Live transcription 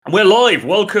We're live.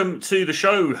 Welcome to the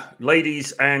show,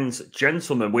 ladies and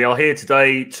gentlemen. We are here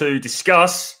today to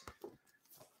discuss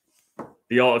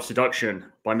The Art of Seduction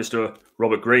by Mr.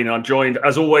 Robert Greene. And I'm joined,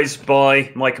 as always,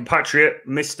 by my compatriot,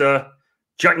 Mr.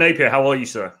 Jack Napier. How are you,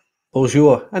 sir?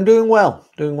 Bonjour. I'm doing well.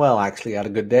 Doing well, actually. Had a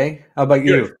good day. How about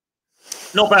you?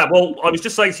 Not bad. Well, I was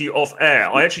just saying to you off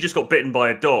air, I actually just got bitten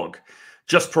by a dog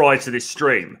just prior to this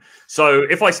stream. So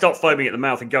if I start foaming at the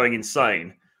mouth and going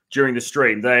insane during the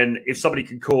stream, then if somebody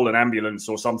can call an ambulance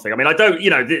or something. I mean, I don't,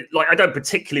 I don't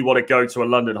particularly want to go to a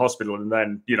London hospital and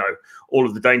then, all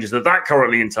of the dangers that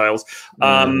currently entails.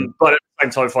 But at the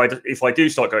same time, if I do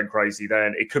start going crazy,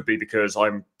 then it could be because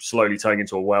I'm slowly turning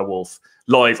into a werewolf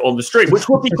live on the stream, which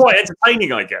would be quite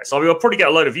entertaining, I guess. I mean, I'll probably get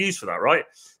a load of views for that, right?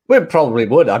 We probably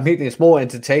would. I mean, it's more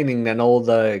entertaining than all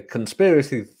the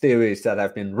conspiracy theories that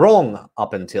have been wrong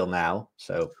up until now.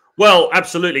 So, well,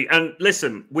 absolutely. And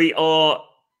listen, we are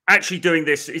actually doing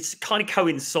this. It's kind of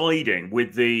coinciding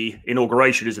with the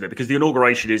inauguration, isn't it? Because the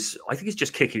inauguration is, I think, it's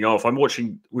just kicking off. I'm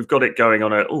watching. We've got it going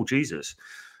on a. Oh Jesus,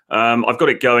 I've got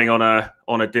it going on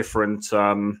a different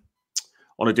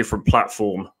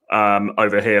platform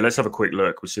over here. Let's have a quick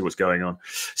look. We'll see what's going on.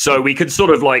 So we could sort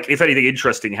of like, if anything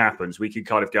interesting happens, we could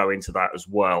kind of go into that as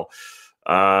well.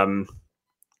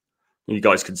 You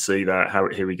guys can see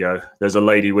that. Here we go. There's a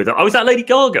lady with. Oh, is that Lady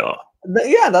Gaga?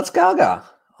 Yeah, that's Gaga.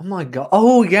 Oh my God.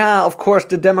 Oh yeah, of course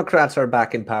the Democrats are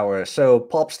back in power, so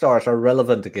pop stars are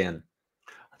relevant again.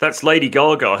 That's Lady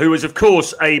Gaga, who is of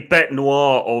course a bête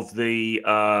noire of the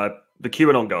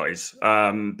QAnon guys,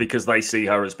 because they see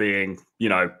her as being,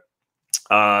 a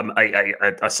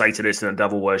Satanist and a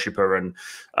devil worshipper and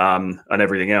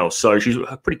everything else. So she's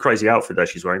a pretty crazy outfit there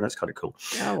she's wearing. That's kind of cool.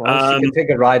 Yeah, well, she can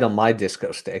take a ride on my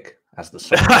disco stick, as the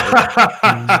song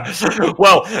goes.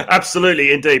 Well,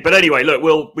 absolutely, indeed. But anyway,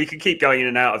 look, we can keep going in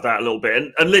and out of that a little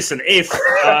bit. And listen, if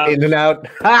in and out.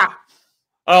 Ha!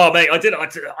 Oh, mate, I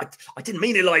didn't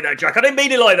mean it like that, Jack. I didn't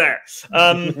mean it like that.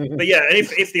 But yeah,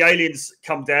 if the aliens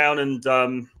come down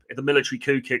and if the military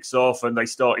coup kicks off and they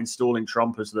start installing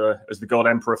Trump as the God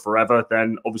Emperor forever,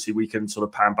 then obviously we can sort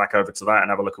of pan back over to that and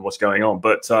have a look at what's going on.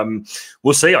 But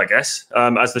we'll see, I guess,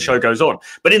 as the show goes on.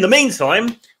 But in the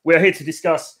meantime, we're here to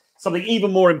discuss something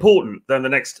even more important than the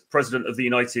next president of the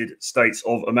United States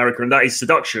of America, and that is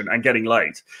seduction and getting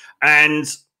laid. And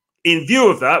in view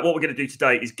of that, what we're going to do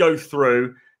today is go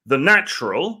through the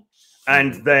natural,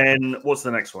 and then what's the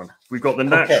next one? We've got the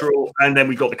natural, and then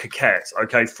we've got the coquette,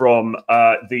 okay, from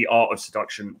The Art of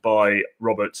Seduction by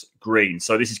Robert Greene.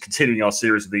 So this is continuing our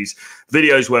series of these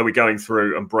videos where we're going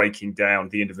through and breaking down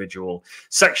the individual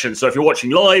sections. So if you're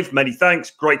watching live, many thanks.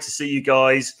 Great to see you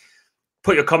guys.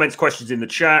 Put your comments, questions in the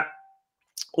chat.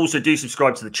 Also, do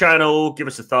subscribe to the channel. Give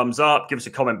us a thumbs up. Give us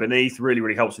a comment beneath. Really,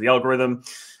 really helps with the algorithm.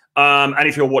 And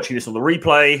if you're watching this on the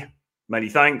replay, many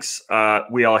thanks.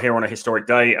 We are here on a historic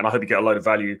day, and I hope you get a load of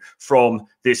value from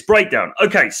this breakdown.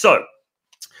 Okay, so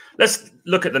let's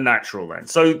look at the natural then.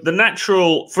 So the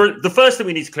natural, for the first thing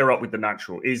we need to clear up with the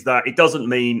natural is that it doesn't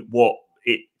mean what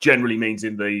it generally means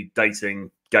in the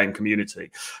dating game community.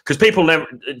 Because people never,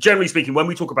 generally speaking, when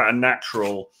we talk about a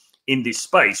natural in this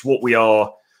space, what we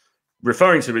are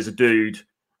referring to is a dude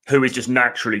who is just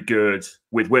naturally good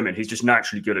with women. He's just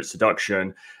naturally good at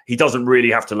seduction. He doesn't really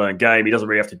have to learn game. He doesn't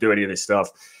really have to do any of this stuff.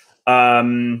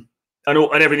 And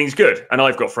everything's good. And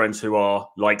I've got friends who are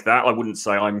like that. I wouldn't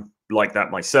say I'm like that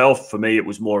myself. For me, it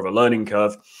was more of a learning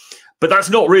curve. But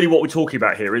that's not really what we're talking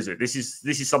about here, is it? This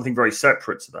is something very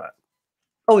separate to that.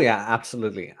 Oh, yeah,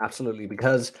 absolutely. Absolutely.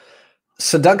 Because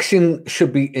seduction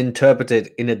should be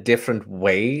interpreted in a different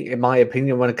way, in my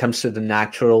opinion, when it comes to the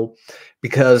natural.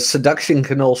 Because seduction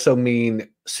can also mean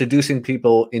seducing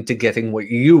people into getting what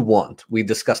you want. We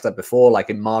discussed that before, like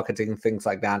in marketing, things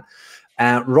like that.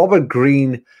 Robert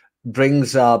Greene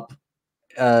brings up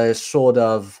sort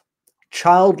of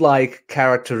childlike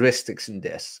characteristics in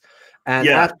this. And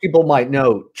as people might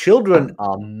know, children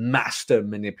are master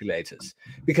manipulators.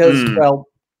 Because, well,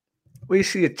 we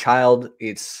see a child,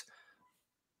 it's,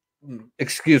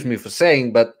 excuse me for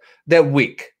saying, but they're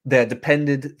weak, they're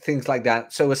dependent, things like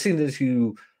that. So as soon as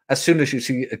you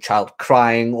see a child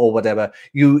crying or whatever,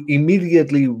 you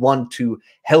immediately want to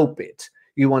help it.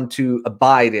 You want to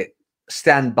abide it,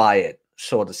 stand by it,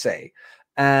 so to say.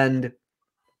 And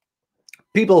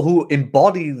people who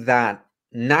embody that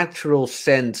natural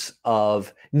sense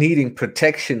of needing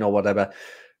protection or whatever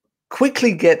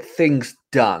quickly get things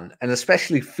done, and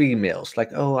especially females,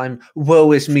 like, oh,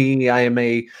 woe is me, I am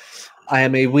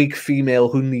a weak female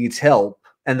who needs help,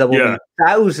 and there will be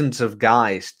thousands of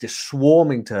guys just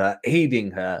swarming to her,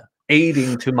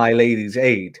 aiding to my lady's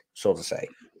aid, so to say.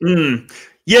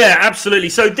 Yeah, absolutely.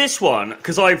 So this one,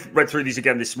 because I've read through these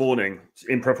again this morning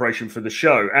in preparation for the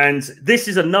show, and this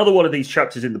is another one of these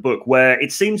chapters in the book where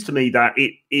it seems to me that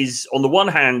it is, on the one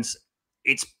hand,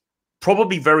 it's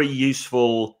probably very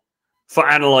useful for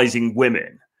analyzing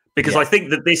women, because I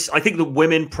think that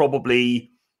women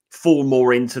probably fall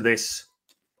more into this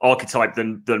archetype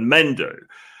than men do.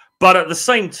 But at the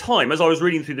same time, as I was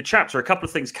reading through the chapter, a couple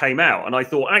of things came out, and I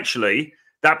thought, actually,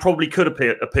 that probably could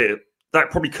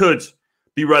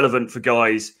be relevant for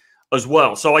guys as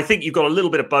well. So I think you've got a little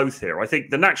bit of both here. I think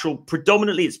the natural,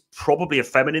 predominantly, it's probably a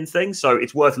feminine thing, so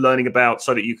it's worth learning about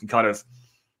so that you can kind of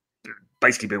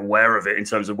basically be aware of it in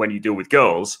terms of when you deal with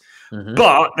girls. Mm-hmm.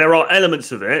 But there are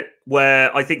elements of it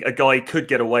where I think a guy could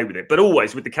get away with it. But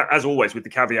always with the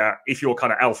caveat, if you're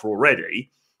kind of alpha already,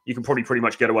 you can probably pretty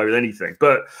much get away with anything.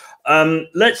 But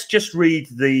let's just read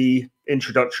the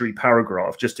introductory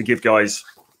paragraph just to give guys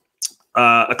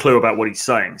a clue about what he's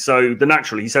saying. So the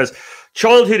natural, he says,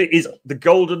 childhood is the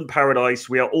golden paradise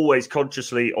we are always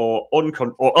consciously or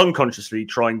unconsciously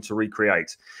trying to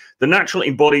recreate. The natural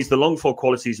embodies the longed-for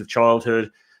qualities of childhood: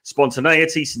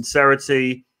 spontaneity,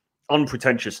 sincerity,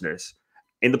 unpretentiousness.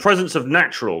 In the presence of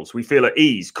naturals, we feel at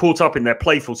ease, caught up in their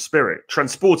playful spirit,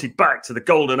 transported back to the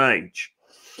golden age.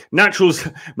 Naturals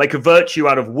make a virtue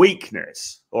out of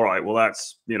weakness. All right, well,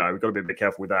 that's, we've got to be a bit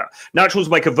careful with that. Naturals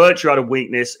make a virtue out of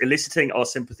weakness, eliciting our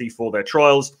sympathy for their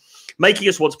trials, making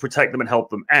us want to protect them and help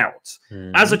them out.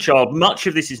 As a child, much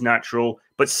of this is natural,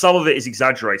 but some of it is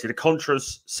exaggerated, a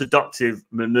conscious, seductive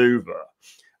maneuver.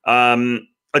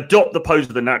 Adopt the pose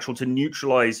of the natural to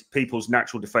neutralize people's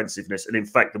natural defensiveness and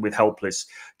infect them with helpless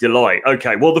delight.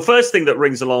 Okay, well, the first thing that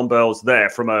rings alarm bells there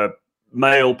from a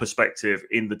male perspective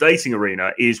in the dating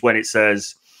arena is when it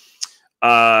says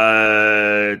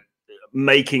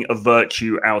making a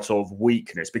virtue out of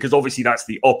weakness, because obviously that's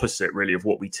the opposite really of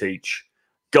what we teach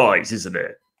guys, isn't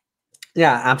it?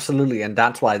 Yeah, absolutely. And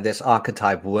that's why this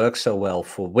archetype works so well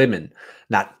for women,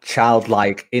 that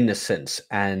childlike innocence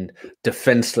and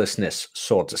defenselessness,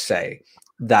 so to say,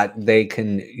 that they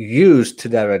can use to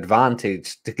their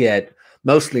advantage to get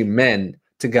mostly men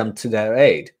to come to their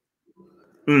aid.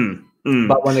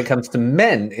 But when it comes to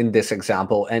men in this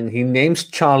example, and he names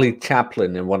Charlie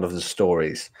Chaplin in one of the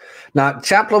stories. Now,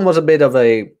 Chaplin was a bit of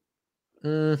a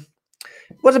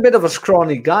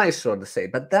scrawny guy, so to say,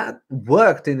 but that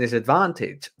worked in his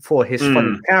advantage for his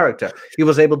funny character. He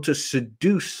was able to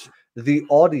seduce the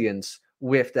audience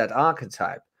with that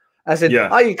archetype. As in,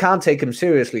 you can't take him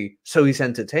seriously, so he's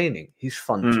entertaining. He's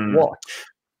fun to watch.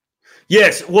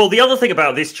 Yes. Well, the other thing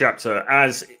about this chapter,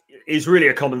 as is really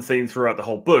a common theme throughout the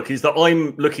whole book, is that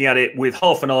I'm looking at it with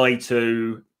half an eye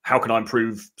to how can I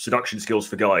improve seduction skills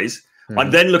for guys.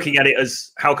 I'm then looking at it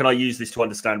as how can I use this to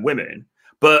understand women.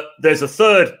 But there's a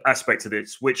third aspect to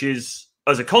this, which is,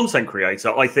 as a content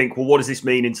creator, I think, well, what does this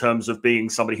mean in terms of being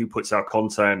somebody who puts out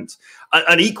content?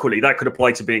 And equally, that could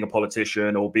apply to being a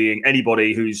politician or being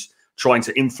anybody who's trying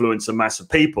to influence a mass of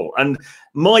people. And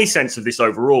my sense of this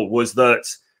overall was that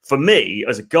for me,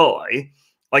 as a guy,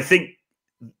 I think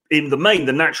in the main,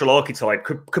 the natural archetype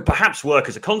could perhaps work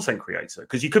as a content creator,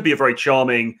 because you could be a very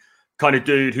charming kind of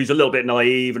dude who's a little bit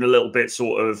naive and a little bit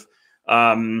sort of,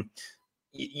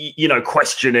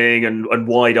 questioning and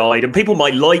wide-eyed, and people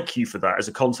might like you for that as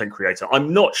a content creator.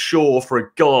 I'm not sure for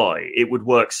a guy it would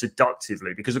work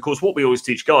seductively, because of course what we always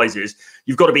teach guys is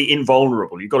you've got to be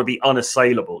invulnerable, you've got to be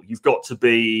unassailable, you've got to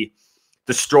be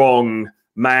the strong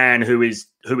man who is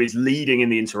leading in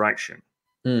the interaction.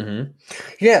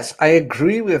 Yes, I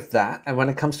agree with that. And when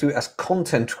it comes to as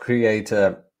content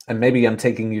creator, and maybe I'm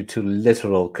taking you too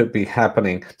literal, could be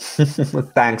happening.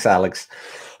 Thanks, Alex.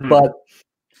 But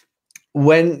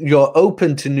when you're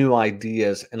open to new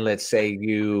ideas, and let's say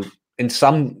you, in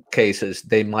some cases,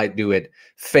 they might do it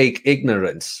fake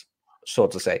ignorance, so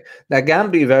to say, that can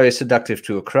be very seductive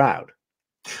to a crowd.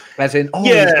 As in,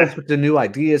 he's open to new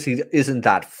ideas, he isn't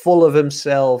that full of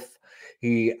himself,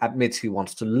 he admits he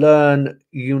wants to learn,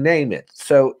 you name it.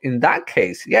 So in that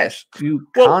case, yes, you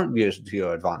can't use it to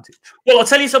your advantage. Well, I'll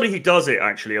tell you somebody who does it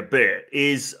actually a bit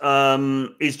is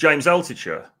James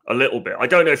Altucher a little bit. I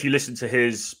don't know if you listen to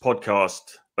his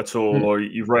podcast at all or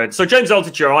you've read. So James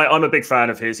Altucher, I'm a big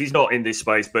fan of his. He's not in this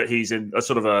space, but he's in a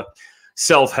sort of a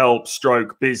self-help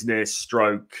stroke business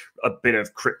stroke, a bit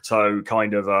of crypto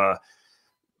kind of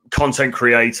content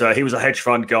creator. He was a hedge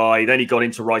fund guy. Then he got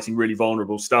into writing really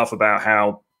vulnerable stuff about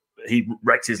how he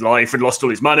wrecked his life and lost all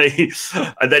his money.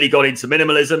 And then he got into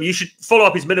minimalism. You should follow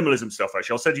up his minimalism stuff,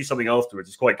 actually. I'll send you something afterwards.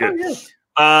 It's quite good.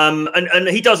 And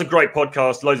he does a great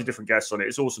podcast, loads of different guests on it.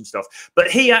 It's awesome stuff.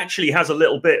 But he actually has a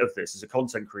little bit of this as a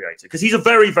content creator because he's a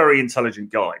very, very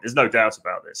intelligent guy. There's no doubt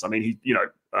about this. I mean, he,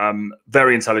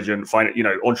 very intelligent,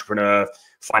 entrepreneur,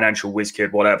 financial whiz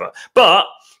kid, whatever. But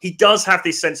he does have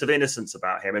this sense of innocence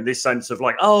about him and this sense of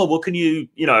like, oh, well, can you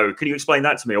explain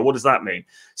that to me? Or what does that mean?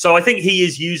 So I think he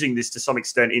is using this to some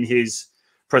extent in his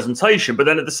presentation. But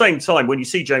then at the same time, when you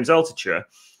see James Altucher,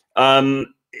 and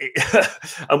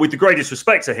with the greatest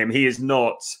respect to him, he is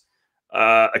not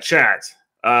a Chad.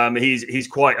 He's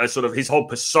quite a sort of, his whole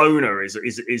persona is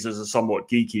as a somewhat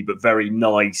geeky but very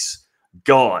nice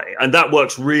guy, and that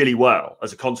works really well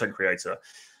as a content creator.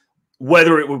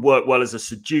 Whether it would work well as a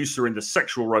seducer in the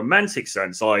sexual romantic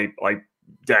sense, I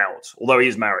doubt. Although he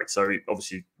is married, so he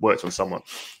obviously works on someone.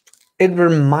 It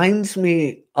reminds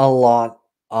me a lot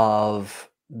of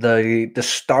the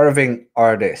starving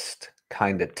artist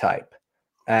kind of type.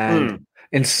 And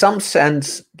in some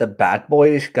sense, the bad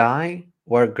boyish guy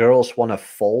where girls want to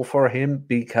fall for him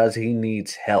because he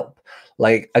needs help.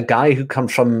 Like a guy who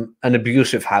comes from an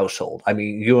abusive household. I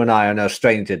mean, you and I are no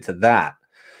stranger to that.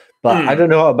 But I don't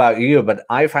know about you, but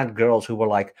I've had girls who were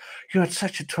like, you had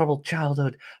such a troubled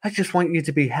childhood. I just want you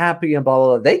to be happy and blah, blah,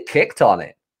 blah. They kicked on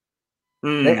it.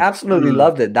 They absolutely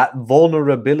loved it. That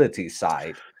vulnerability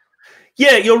side.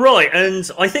 Yeah, you're right. And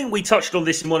I think we touched on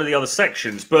this in one of the other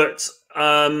sections, but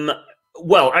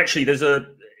well, actually, there's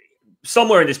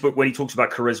somewhere in this book when he talks about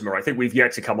charisma. I think we've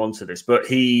yet to come onto this, but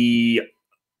he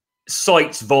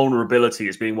cites vulnerability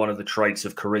as being one of the traits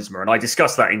of charisma. And I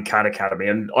discussed that in Cat Academy.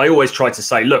 And I always try to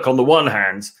say, look, on the one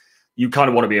hand, you kind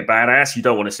of want to be a badass. You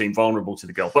don't want to seem vulnerable to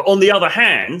the girl. But on the other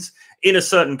hand, in a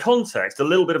certain context, a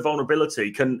little bit of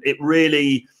vulnerability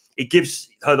it gives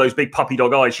her those big puppy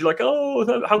dog eyes. She's like,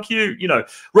 oh, how cute.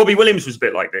 Robbie Williams was a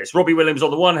bit like this. Robbie Williams,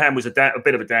 on the one hand, was a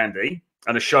bit of a dandy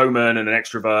and a showman and an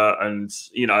extrovert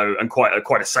and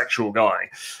quite a sexual guy.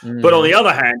 But on the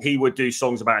other hand, he would do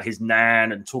songs about his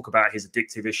nan and talk about his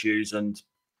addictive issues and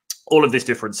all of this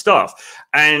different stuff.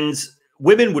 And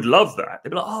women would love that.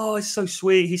 They'd be like, oh, he's so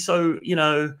sweet. He's so,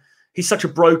 he's such a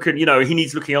broken, he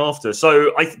needs looking after.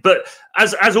 So but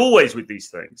as always with these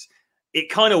things, it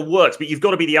kind of works, but you've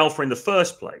got to be the alpha in the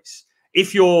first place.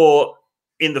 If you're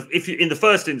in the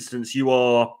first instance, you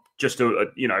are just a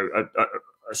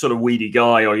sort of weedy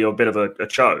guy, or you're a bit of a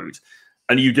chode,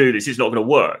 and you do this, it's not going to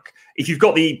work. If you've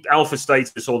got the alpha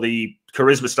status or the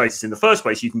charisma status in the first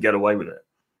place, you can get away with it.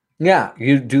 Yeah,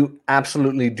 you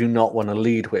absolutely do not want to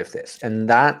lead with this. And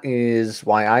that is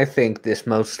why I think this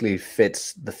mostly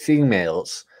fits the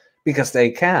females, because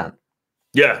they can.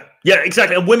 Yeah,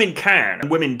 exactly. And women can, and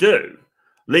women do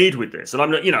lead with this. And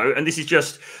I'm not, and this is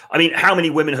just, I mean, how many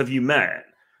women have you met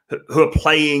who are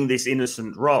playing this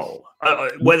innocent role,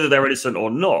 whether they're innocent or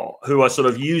not, who are sort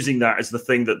of using that as the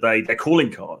thing that their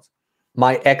calling card?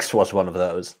 My ex was one of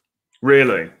those.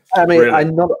 Really? I mean,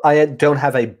 really? I don't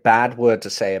have a bad word to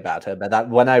say about her, but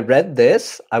when I read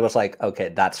this, I was like, okay,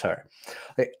 that's her.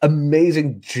 Like,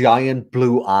 amazing, giant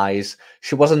blue eyes.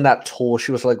 She wasn't that tall.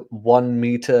 She was like 1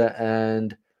 meter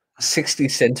and 60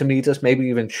 centimeters, maybe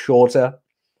even shorter.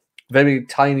 Very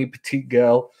tiny, petite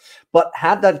girl, but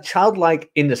had that childlike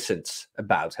innocence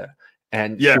about her.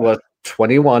 And she was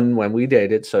 21 when we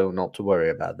dated, so not to worry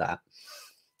about that.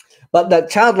 But that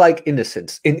childlike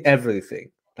innocence in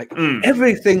everything. Like,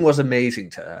 everything was amazing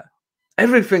to her.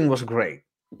 Everything was great.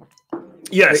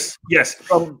 Yes, yes.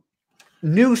 From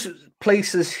new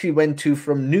places she went to,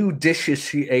 from new dishes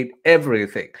she ate,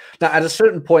 everything. Now, at a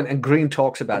certain point, and Green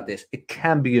talks about this, it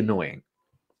can be annoying.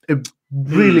 It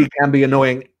really can be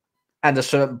annoying at a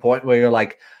certain point where you're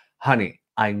like, honey,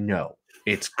 I know.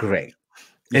 It's great.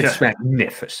 It's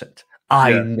magnificent.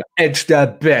 I know. It's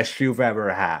the best you've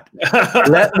ever had.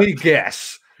 Let me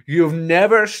guess. You've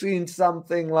never seen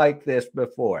something like this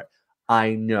before.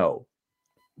 I know.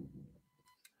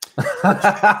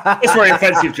 It's very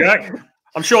offensive, Jack.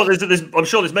 I'm sure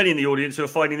there's many in the audience who are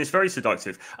finding this very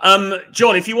seductive.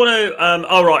 John, if you want to,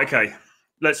 oh right, okay.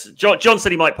 John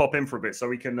said he might pop in for a bit, so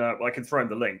we can I can throw him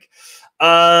the link.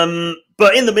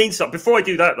 But in the meantime, before I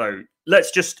do that though,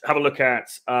 let's just have a look at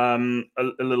a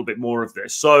little bit more of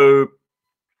this. So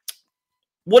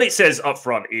what it says up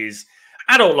front is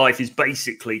adult life is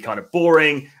basically kind of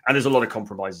boring and there's a lot of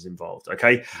compromises involved,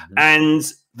 okay? And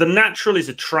the natural is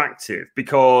attractive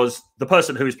because the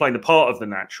person who is playing the part of the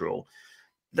natural,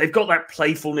 they've got that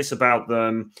playfulness about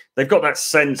them. They've got that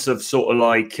sense of sort of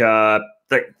like that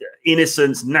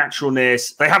innocence,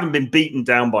 naturalness. They haven't been beaten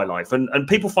down by life. And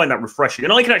people find that refreshing.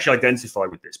 And I can actually identify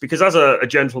with this because as a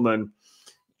gentleman,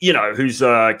 who's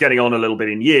getting on a little bit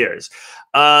in years,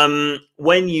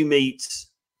 when you meet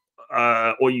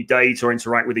or you date or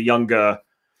interact with a younger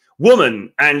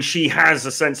woman and she has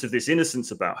a sense of this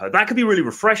innocence about her, that could be really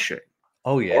refreshing.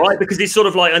 Oh yeah, right, because it's sort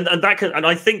of like, and that can, and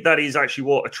I think that is actually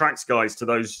what attracts guys to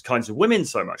those kinds of women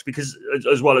so much, because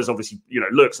as well as obviously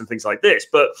looks and things like this,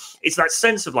 but it's that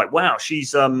sense of like, wow,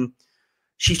 she's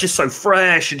just so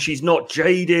fresh and she's not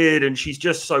jaded and she's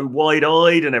just so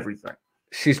wide-eyed and everything.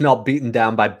 She's not beaten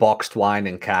down by boxed wine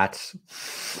and cats.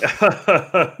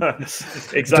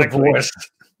 Exactly.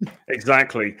 Divorced.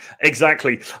 Exactly.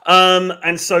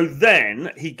 And so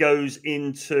then he goes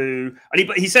into,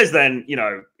 and he says then,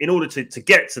 in order to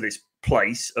get to this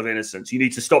place of innocence, you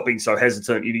need to stop being so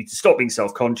hesitant. You need to stop being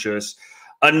self-conscious.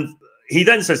 And he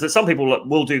then says that some people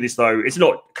will do this, though. It's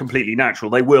not completely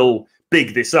natural. They will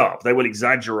big this up. They will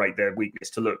exaggerate their weakness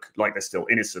to look like they're still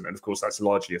innocent. And of course, that's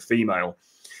largely a female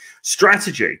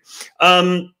strategy.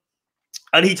 And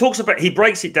he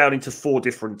breaks it down into 4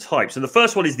 different types. And the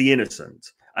first one is the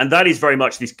innocent. And that is very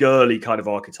much this girly kind of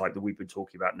archetype that we've been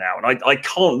talking about now. And I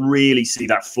can't really see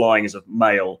that flying as a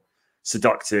male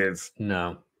seductive.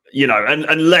 No. And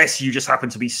unless you just happen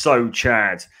to be so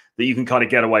Chad that you can kind of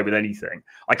get away with anything.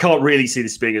 I can't really see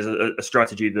this being as a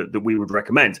strategy that we would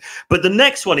recommend. But the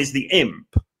next one is the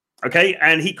imp. Okay.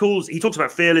 And he talks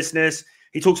about fearlessness.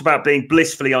 He talks about being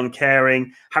blissfully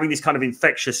uncaring, having this kind of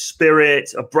infectious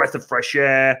spirit, a breath of fresh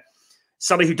air,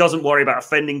 somebody who doesn't worry about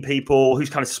offending people, who's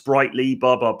kind of sprightly,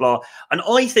 blah, blah, blah. And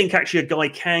I think actually a guy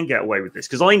can get away with this,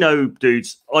 because I know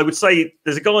dudes, I would say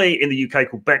there's a guy in the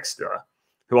UK called Baxter,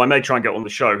 who I may try and get on the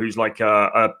show, who's like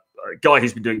a guy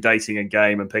who's been doing dating and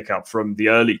game and pickup from the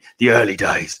early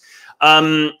days.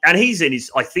 And I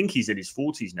think he's in his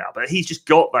 40s now, but he's just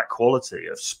got that quality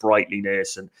of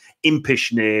sprightliness and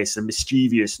impishness and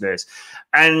mischievousness.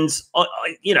 And,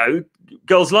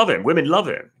 girls love him. Women love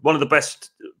him. One of the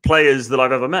best players that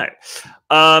I've ever met.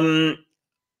 I'd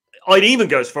even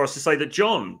go as far as to say that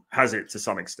John has it to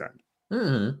some extent.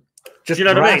 Mm-hmm. Do you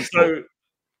know what I mean? So,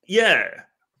 yeah.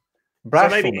 Brashfulness.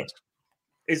 So maybe,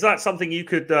 is that something you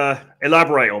could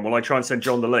elaborate on while I try and send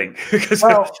John the link?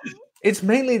 Well, it's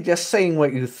mainly just saying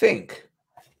what you think,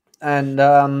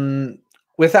 and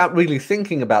without really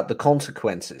thinking about the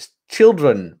consequences.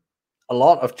 A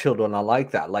lot of children are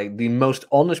like that. Like, the most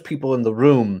honest people in the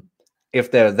room, if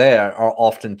they're there, are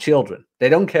often children. They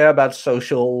don't care about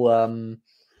social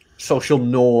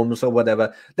norms or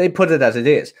whatever. They put it as it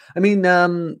is. I mean,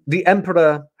 the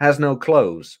emperor has no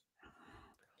clothes.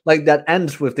 Like, that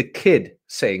ends with the kid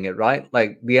saying it, right?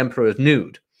 Like, the emperor is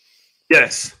nude.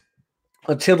 Yes.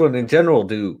 Children in general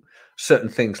do certain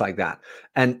things like that.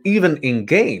 And even in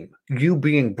game, you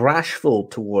being bashful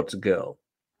towards a girl,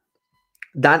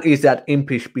 that is that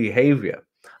impish behavior.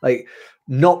 Like,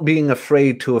 not being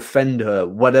afraid to offend her,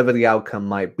 whatever the outcome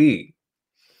might be.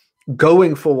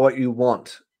 Going for what you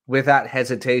want without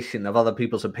hesitation of other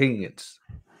people's opinions.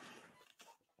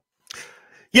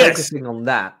 Yes. Focusing on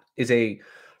that is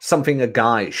something a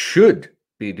guy should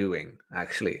be doing,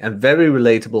 actually. And very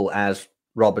relatable, as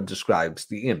Robert describes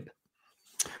the imp.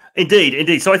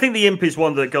 Indeed. So I think the imp is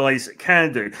one that guys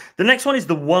can do. The next one is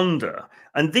the wonder.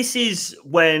 And this is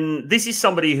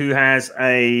somebody who has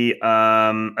a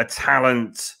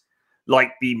talent,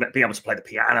 like being able to play the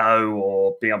piano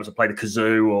or being able to play the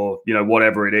kazoo or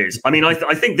whatever it is. I mean, I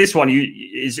think this one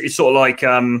is sort of like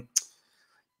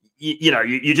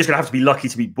you're just gonna have to be lucky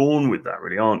to be born with that,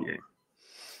 really, aren't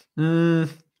you?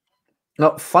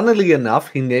 Now, funnily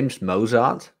enough, he names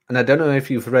Mozart, and I don't know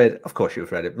if you've read. Of course,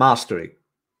 you've read it. Mastery.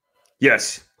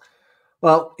 Yes.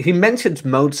 Well, he mentions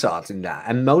Mozart in that,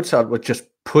 and Mozart was just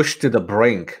pushed to the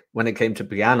brink when it came to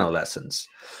piano lessons.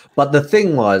 But the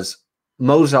thing was,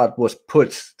 Mozart was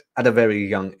pushed at a very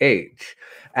young age,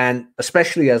 and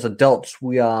especially as adults,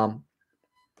 we are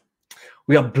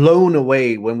blown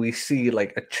away when we see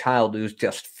like a child who's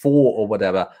just 4 or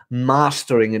whatever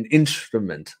mastering an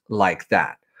instrument like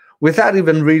that, without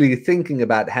even really thinking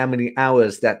about how many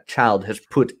hours that child has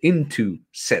put into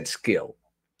said skill.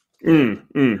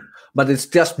 But it's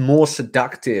just more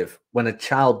seductive when a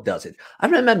child does it. I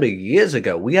remember years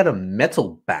ago, we had a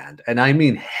metal band, and I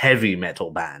mean heavy metal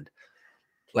band.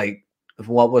 Like,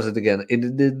 what was it again?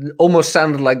 It almost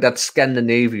sounded like that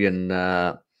Scandinavian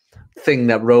thing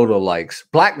that Rolo likes,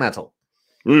 black metal.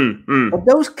 But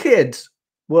those kids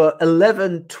were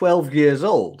 11, 12 years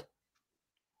old.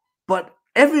 But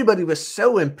everybody was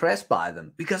so impressed by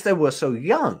them because they were so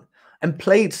young and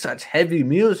played such heavy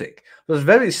music. It was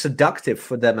very seductive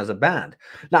for them as a band.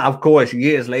 Now, of course,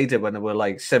 years later, when they were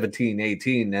like 17,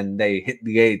 18, and they hit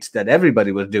the age that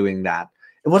everybody was doing that,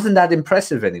 it wasn't that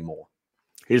impressive anymore.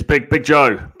 Here's Big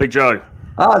Joe. Big Joe.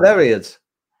 Ah, there he is.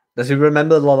 Does he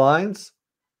remember the lines?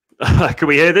 Can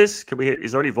we hear this? Can we hear?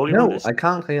 Is there any volume on No, this? I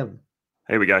can't hear him.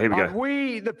 Here we go. Here we go.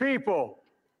 We, the people,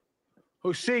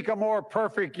 who seek a more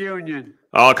perfect union.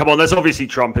 Oh, come on. That's obviously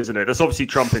Trump, isn't it? That's obviously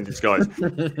Trump in disguise.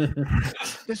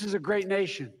 This is a great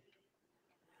nation.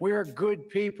 We are good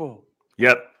people.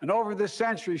 Yep. And over the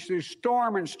centuries, through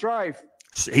storm and strife,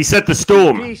 He said the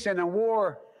storm. peace and in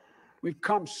war, we've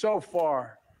come so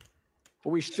far. But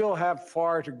we still have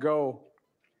far to go.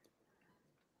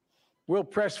 We'll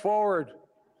press forward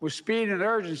with speed and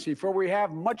urgency, for we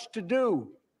have much to do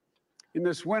in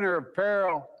this winter of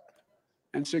peril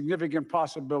and significant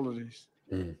possibilities.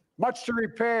 Much to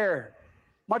repair,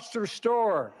 much to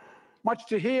restore, much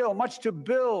to heal, much to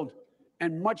build,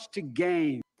 and much to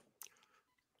gain.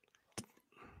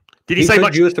 Did he say could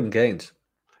much? use some gains.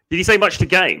 Did he say much to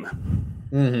game?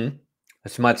 Mm-hmm.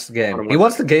 It's much to game. He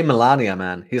wants to game Melania,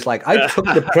 man. He's like, I took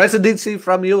the presidency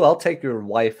from you. I'll take your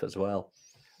wife as well.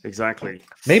 Exactly.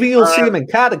 Maybe you'll see him in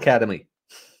Cat Academy.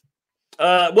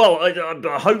 Well,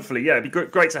 hopefully, yeah. It'd be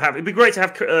great to have. It'd be great to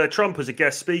have Trump as a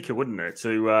guest speaker, wouldn't it?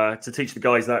 To teach the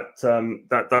guys that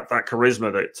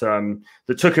charisma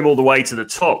that took him all the way to the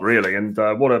top, really. And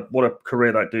what a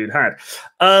career that dude had.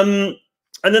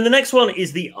 And then the next one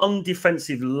is the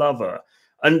undefensive lover,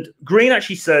 and Green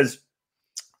actually says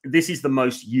this is the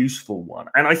most useful one,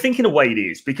 and I think in a way it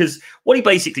is, because what he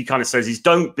basically kind of says is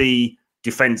don't be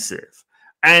defensive.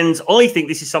 And I think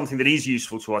this is something that is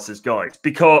useful to us as guys,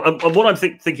 because and what I'm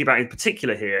thinking about in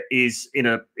particular here is in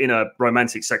a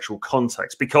romantic sexual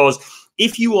context. Because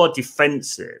if you are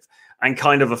defensive and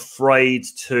kind of afraid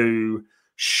to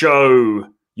show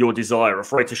your desire,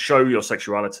 afraid to show your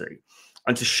sexuality,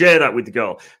 and to share that with the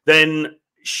girl, then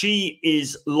she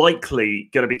is likely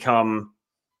going to become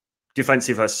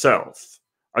defensive herself.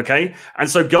 Okay, and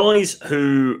so guys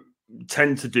who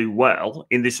tend to do well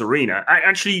in this arena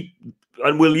actually,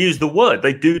 and we'll use the word,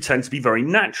 they do tend to be very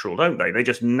natural, don't they? They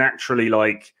just naturally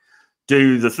like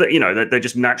do the thing, they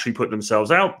just naturally put themselves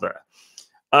out there.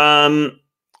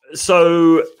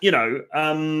 So,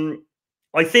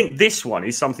 I think this one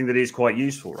is something that is quite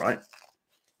useful, right?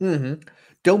 Mm-hmm.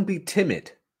 Don't be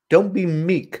timid. Don't be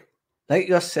meek. Let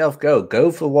yourself go.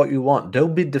 Go for what you want.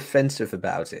 Don't be defensive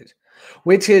about it,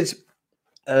 which is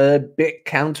a bit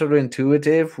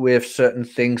counterintuitive with certain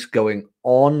things going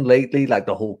on lately, like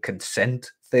the whole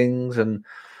consent things and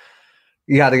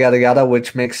yada, yada, yada,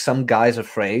 which makes some guys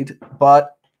afraid.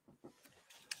 But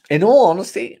in all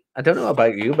honesty, I don't know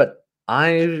about you, but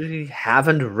I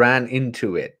haven't ran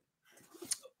into it.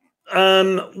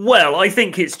 Well, I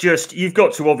think it's just, you've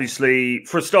got to obviously,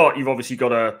 for a start, you've obviously got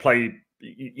to play,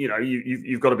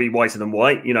 you've got to be whiter than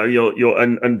white,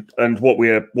 and what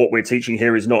we're teaching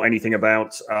here is not anything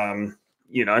about,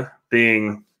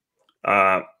 being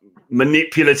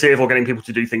manipulative or getting people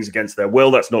to do things against their will.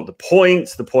 That's not the point.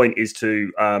 The point is to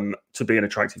be an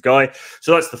attractive guy.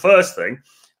 So that's the first thing.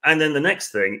 And then the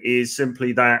next thing is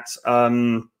simply that,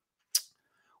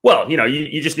 well,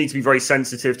 you just need to be very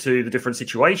sensitive to the different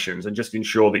situations and just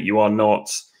ensure that you are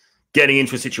not getting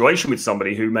into a situation with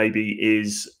somebody who maybe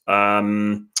is,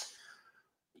 going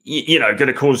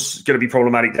to be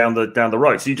problematic down the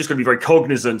road. So you just got to be very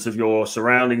cognizant of your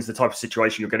surroundings, the type of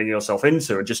situation you're getting yourself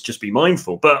into, and just be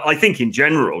mindful. But I think in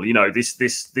general, this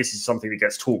is something that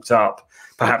gets talked up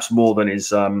perhaps more than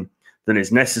is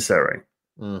necessary.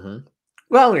 Mm-hmm.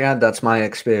 Well, yeah, that's my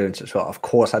experience as well. Of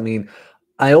course, I mean,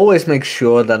 I always make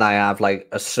sure that I have like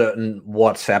a certain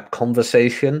WhatsApp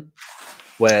conversation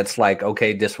where it's like,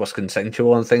 okay, this was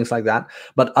consensual and things like that.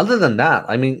 But other than that,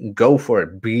 I mean, go for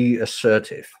it. Be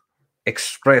assertive.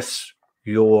 Express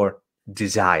your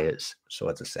desires,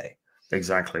 so to say.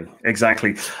 Exactly.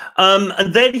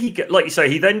 And then like you say,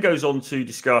 he then goes on to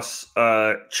discuss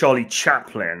Charlie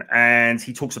Chaplin, and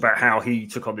he talks about how he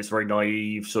took on this very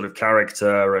naive sort of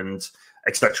character and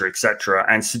etc.,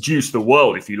 and seduced the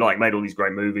world, if you like, made all these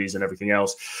great movies and everything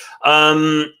else.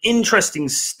 Interesting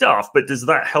stuff, but does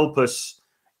that help us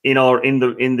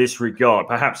in this regard?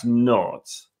 Perhaps not.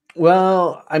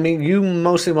 Well, I mean, you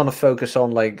mostly want to focus on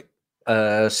like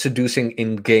seducing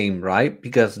in game, right?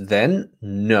 Because then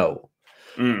no.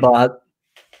 But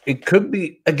it could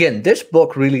be, again, this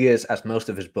book really is, as most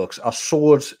of his books are,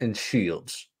 swords and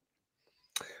shields.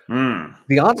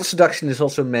 The art of seduction is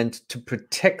also meant to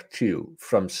protect you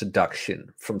from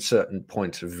seduction from certain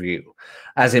points of view,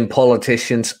 as in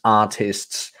politicians,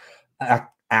 artists,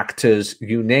 actors,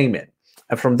 you name it.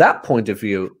 And from that point of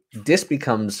view, this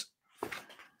comes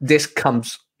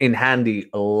in handy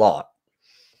a lot.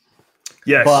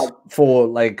 Yes. But for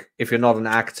like, if you're not an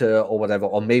actor or whatever,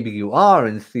 or maybe you are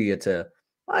in theater,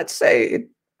 I'd say it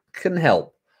can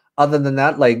help. Other than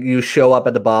that, like, you show up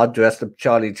at the bar dressed up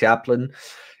Charlie Chaplin,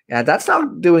 Yeah, that's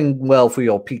not doing well for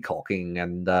your peacocking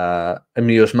and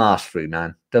amuse mastery,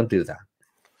 man. Don't do that.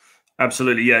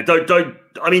 Absolutely, yeah. Don't.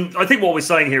 I mean, I think what we're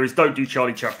saying here is don't do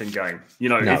Charlie Chaplin game. You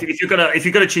know, No. if you're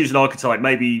gonna choose an archetype,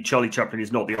 maybe Charlie Chaplin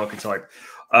is not the archetype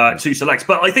to select.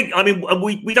 But I think, I mean,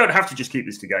 we don't have to just keep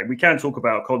this to game. We can talk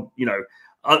about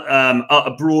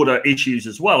broader issues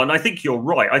as well. And I think you're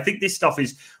right. I think this stuff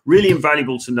is really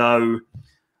invaluable to know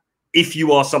if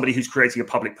you are somebody who's creating a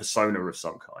public persona of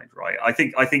some kind, right? I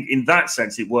think in that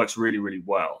sense it works really, really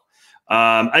well.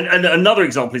 And another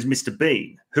example is Mr.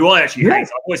 Bean, who I actually hate.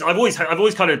 I've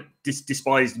always kind of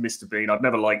despised Mr. Bean. I've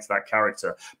never liked that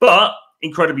character, but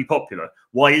incredibly popular.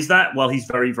 Why is that? Well, he's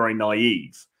very, very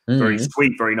naive, very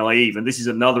sweet, very naive, and this is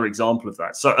another example of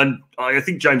that. So, and I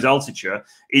think James Altucher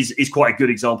is quite a good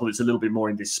example. That's a little bit more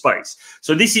in this space.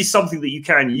 So this is something that you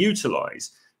can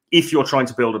utilize if you're trying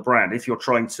to build a brand, if you're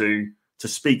trying to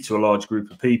speak to a large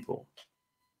group of people.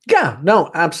 Yeah,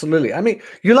 no, absolutely. I mean,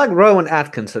 you like Rowan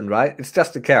Atkinson, right? It's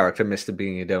just the character, Mr.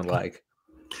 Bean, you don't like.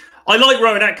 I like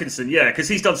Rowan Atkinson, yeah, because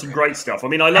he's done some great stuff. I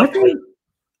mean, I love.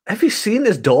 Have you seen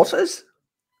his daughters?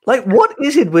 Like, what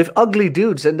is it with ugly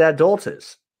dudes and their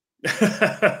daughters?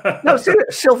 No,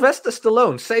 seriously, Sylvester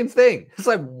Stallone, same thing. It's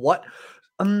like, what?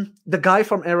 The guy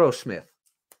from Aerosmith,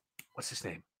 what's his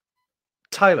name?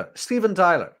 Steven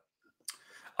Tyler.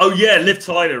 Oh yeah, Liv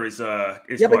Tyler is yeah,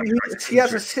 but he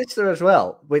has a sister as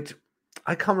well, which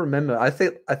I can't remember. I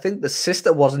think the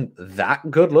sister wasn't that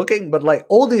good looking, but like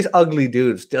all these ugly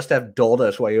dudes just have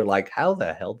daughters where you're like, how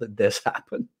the hell did this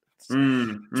happen? It's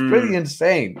pretty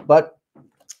insane. But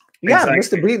yeah,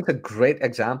 exactly. Mr. Bean's a great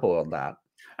example of that.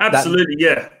 Absolutely,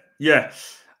 yeah.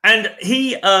 And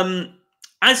he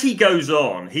as he goes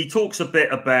on, he talks a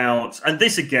bit about, and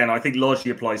this again, I think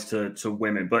largely applies to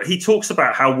women, but he talks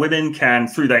about how women can,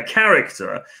 through their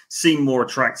character, seem more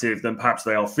attractive than perhaps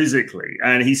they are physically.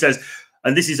 And he says,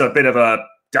 and this is a bit of a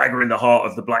dagger in the heart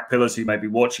of the black pillars who may be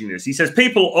watching this. He says,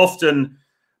 people often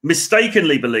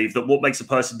mistakenly believe that what makes a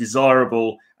person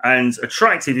desirable and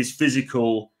attractive is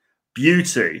physical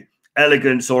beauty,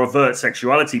 elegance, or overt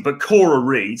sexuality. But Cora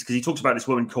Reed, because he talks about this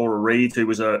woman, Cora Reed, who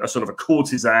was a sort of a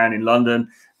courtesan in London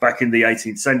back in the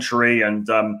 18th century and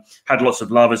had lots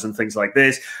of lovers and things like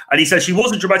this. And he says she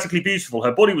wasn't dramatically beautiful.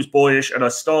 Her body was boyish and her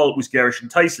style was garish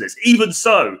and tasteless. Even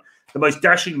so, the most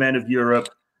dashing men of Europe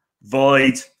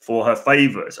vied for her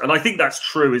favors. And I think that's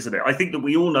true, isn't it? I think that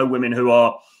we all know women who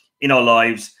are in our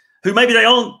lives who maybe they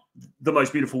aren't the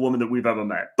most beautiful woman that we've ever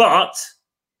met, but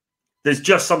there's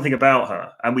just something about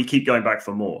her, and we keep going back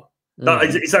for more.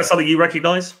 Is that something you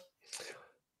recognize?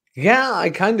 Yeah,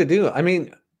 I kind of do. I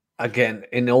mean, again,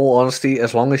 in all honesty,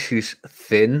 as long as she's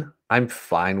thin, I'm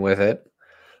fine with it.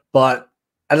 But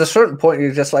at a certain point,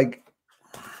 you're just like,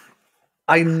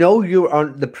 I know you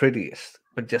aren't the prettiest,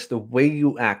 but just the way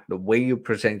you act, the way you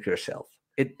present yourself,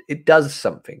 it does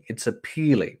something. It's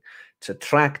appealing. It's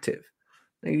attractive.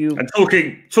 And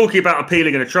talking about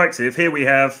appealing and attractive, here we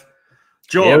have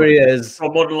John. Here he is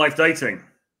from Modern Life Dating.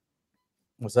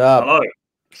 What's up? Hello.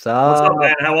 What's up,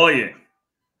 man? How are you?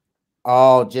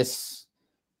 Oh, just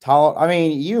tall. I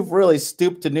mean, you've really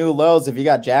stooped to new lows if you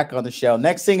got Jack on the show.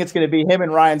 Next thing, it's going to be him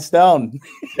and Ryan Stone.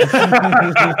 We've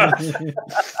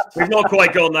not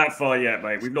quite gone that far yet,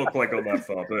 mate. We've not quite gone that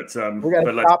far, but we got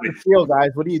to stop the field,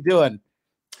 guys. What are you doing?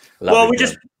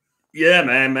 Yeah,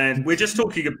 man. We're just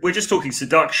talking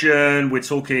seduction. We're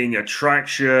talking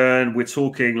attraction. We're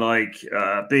talking like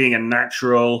being a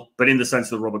natural, but in the sense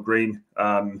that Robert Greene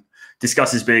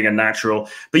discusses being a natural.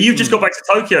 But you've just got back to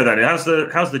Tokyo then. How's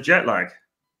the jet lag?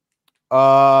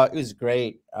 It was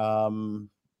great.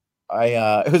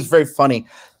 It was very funny.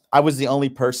 I was the only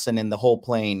person in the whole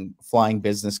plane flying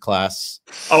business class.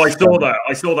 Oh, I saw that.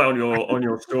 I saw that on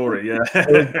your story. Yeah,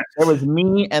 there was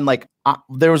me and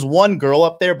there was one girl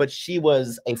up there, but she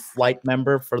was a flight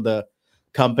member for the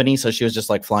company, so she was just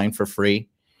like flying for free.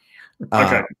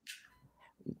 Okay.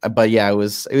 But yeah,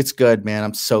 it's good, man.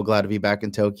 I'm so glad to be back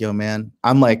in Tokyo, man.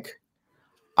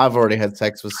 I've already had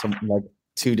sex with some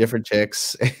 2 different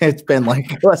chicks. It's been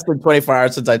less than 24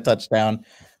 hours since I touched down,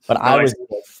 but nice. I was.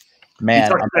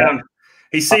 Man,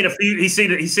 he's seen at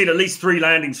least 3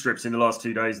 landing strips in the last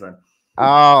 2 days. Then,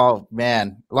 oh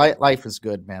man, life is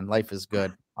good, man. Life is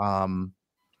good.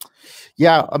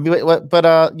 Yeah. I mean,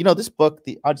 but this book.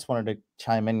 I just wanted to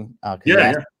chime in.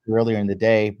 Earlier in the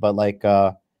day, but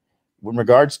in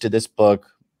regards to this book,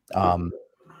 The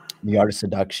Art of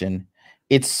Seduction,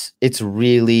 it's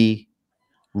really,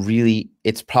 really,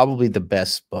 it's probably the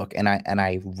best book, and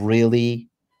I really.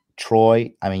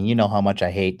 Troy, I mean, you know how much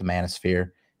I hate the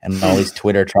Manosphere and all these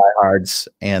Twitter tryhards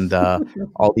and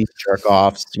all these jerk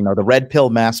offs, the red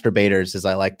pill masturbators, as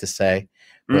I like to say.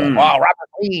 Like, oh, Robert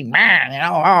Reed, man,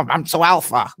 oh, I'm so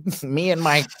alpha. Me and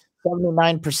my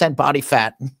 79% body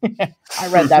fat. I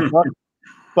read that book,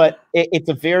 but it's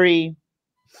a very,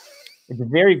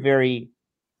 very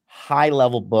high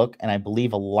level book, and I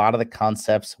believe a lot of the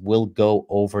concepts will go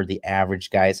over the average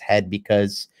guy's head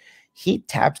because he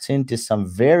taps into some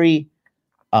very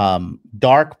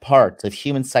dark parts of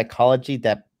human psychology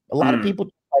that a lot of people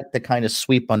like to kind of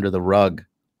sweep under the rug.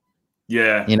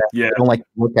 Yeah. Don't like to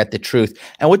look at the truth.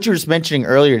 And what you were just mentioning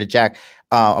earlier to Jack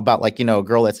about like, a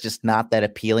girl that's just not that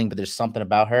appealing, but there's something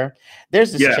about her.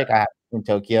 There's this chick I have in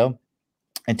Tokyo.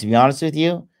 And to be honest with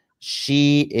you,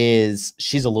 she's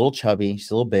a little chubby.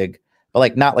 She's a little big, but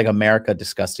like, not like America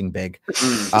disgusting big,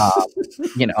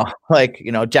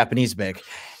 Japanese big.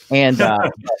 And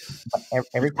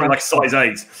every time like size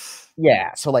 8.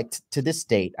 Yeah. So like to this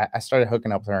date, I started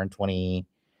hooking up with her in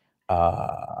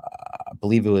I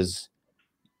believe it was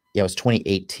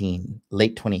 2018,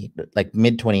 mid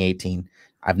 2018.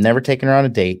 I've never taken her on a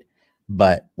date,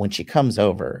 but when she comes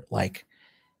over, like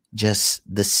just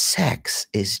the sex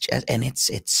is just, and it's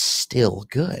still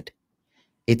good.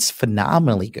 It's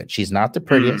phenomenally good. She's not the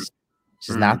prettiest.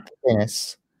 She's not the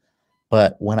thinnest,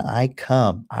 but when I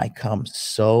come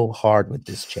so hard with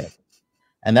this chick.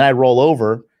 And then I roll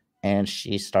over and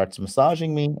she starts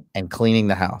massaging me and cleaning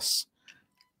the house.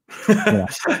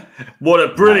 What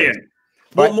a brilliant.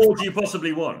 What more do you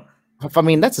possibly want? I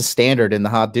mean, that's a standard in the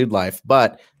hot dude life,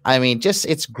 but I mean, just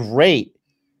it's great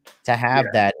to have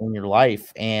that in your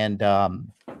life. And I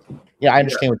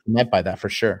understand what you meant by that for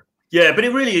sure. Yeah, but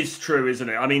it really is true, isn't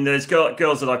it? I mean, there's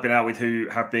girls that I've been out with who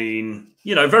have been,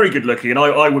 very good looking, and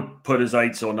I would put as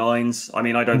 8s or 9s. I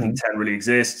mean, I don't think 10 really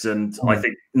exists, and I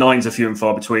think 9s are few and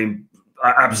far between.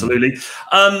 Absolutely.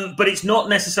 But it's not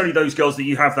necessarily those girls that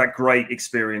you have that great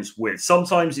experience with.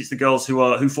 Sometimes it's the girls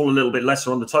who fall a little bit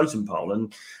lesser on the totem pole.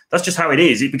 And that's just how it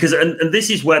is. And this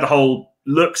is where the whole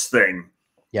looks thing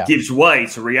gives way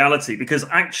to reality, because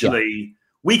actually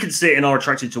we can see it in our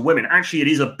attraction to women. Actually, it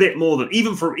is a bit more than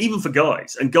even for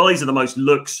guys, and guys are the most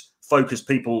looks focused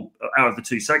people out of the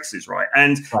two sexes. Right.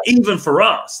 And even for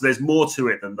us, there's more to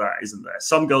it than that, isn't there?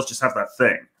 Some girls just have that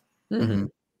thing.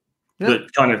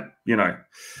 That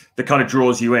kind of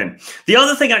draws you in. The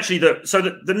other thing, actually,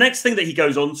 the next thing that he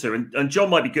goes on to, and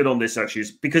John might be good on this, actually,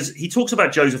 is because he talks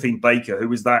about Josephine Baker, who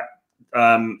was that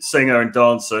singer and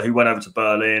dancer who went over to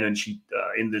Berlin, and she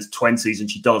in his 20s, and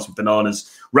she danced with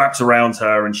bananas wrapped around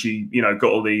her, and she got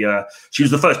all the she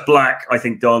was the first black, I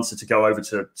think, dancer to go over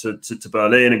to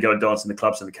Berlin and go and dance in the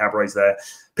clubs and the cabarets there.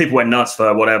 People went nuts for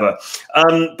her, whatever.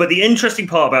 But the interesting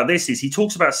part about this is he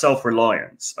talks about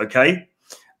self-reliance. Okay.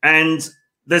 And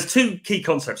there's two key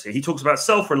concepts here. He talks about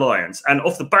self-reliance, and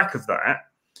off the back of that,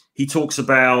 he talks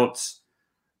about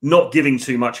not giving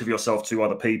too much of yourself to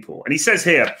other people. And he says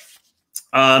here,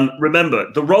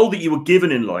 remember, the role that you were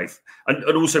given in life, and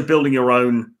also building your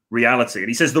own reality. And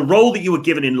he says the role that you were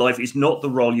given in life is not the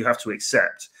role you have to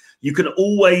accept. You can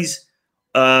always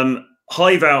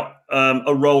hive out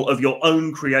a role of your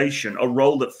own creation, a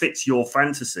role that fits your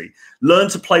fantasy. Learn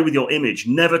to play with your image,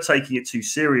 never taking it too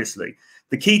seriously.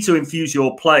 The key to infuse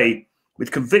your play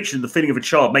with conviction, the feeling of a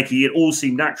child, making it all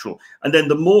seem natural. And then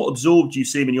the more absorbed you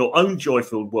seem in your own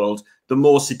joy-filled world, the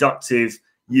more seductive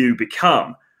you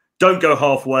become. Don't go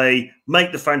halfway.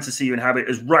 Make the fantasy you inhabit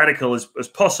as radical as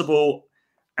possible,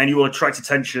 and you will attract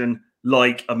attention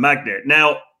like a magnet.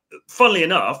 Now, funnily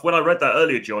enough, when I read that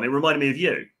earlier, John, it reminded me of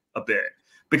you a bit,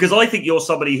 because I think you're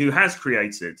somebody who has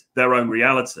created their own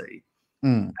reality,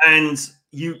 and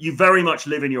you very much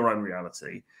live in your own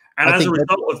reality. And as a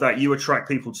result of that, you attract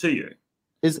people to you.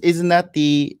 Isn't that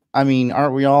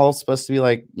aren't we all supposed to be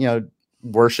like,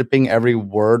 worshiping every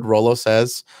word Rollo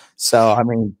says? So, I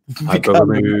mean, become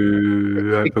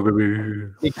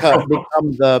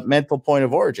the mental point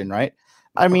of origin, right?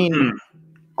 I mean,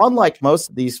 unlike most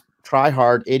of these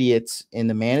try-hard idiots in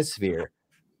the manosphere,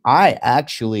 I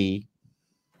actually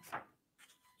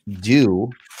do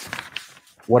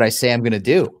what I say I'm going to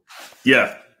do.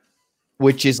 Yeah.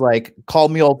 Which is like, call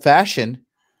me old-fashioned,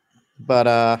 but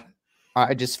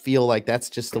I just feel like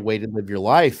that's just the way to live your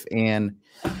life. And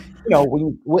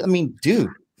dude,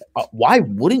 why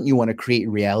wouldn't you want to create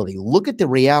reality? Look at the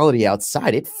reality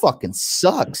outside; it fucking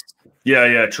sucks.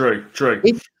 Yeah, true.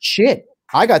 It's shit.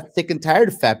 I got sick and tired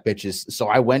of fat bitches, so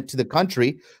I went to the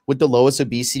country with the lowest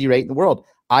obesity rate in the world.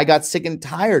 I got sick and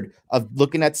tired of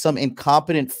looking at some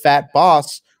incompetent fat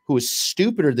boss who is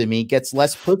stupider than me, gets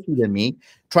less pussy than me,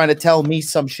 trying to tell me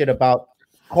some shit about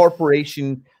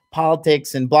corporation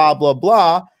politics and blah, blah,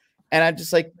 blah. And I'm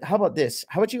just like, how about this?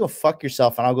 How about you go fuck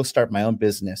yourself and I'll go start my own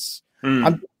business?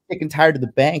 I'm sick and tired of the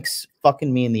banks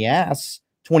fucking me in the ass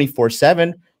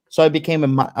 24/7. So I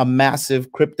became a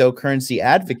massive cryptocurrency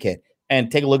advocate. And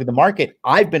take a look at the market.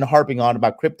 I've been harping on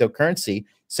about cryptocurrency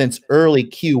since early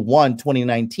Q1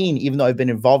 2019, even though I've been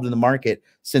involved in the market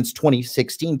since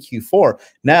 2016 Q4.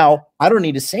 Now, I don't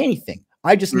need to say anything.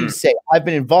 I just need to say I've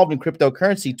been involved in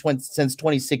cryptocurrency since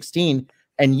 2016,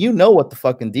 and you know what the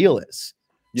fucking deal is.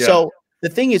 Yeah. So the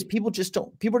thing is, people are just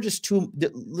too,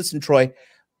 listen, Troy,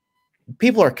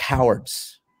 people are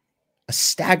cowards. A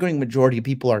staggering majority of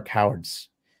people are cowards,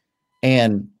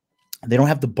 and they don't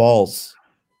have the balls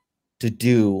to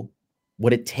do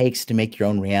what it takes to make your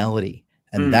own reality.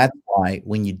 And that's why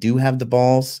when you do have the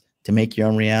balls to make your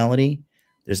own reality,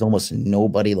 there's almost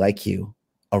nobody like you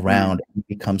around. You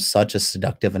become such a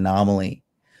seductive anomaly.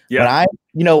 Yeah.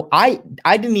 But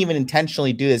I didn't even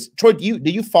intentionally do this. Troy, do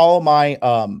you follow my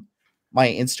my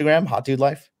Instagram, Hot Dude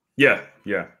Life? Yeah,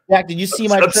 yeah. Jack, did you see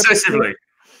my obsessively?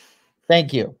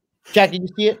 Thank you. Jack, did you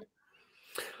see it?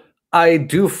 I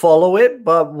do follow it,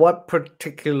 but what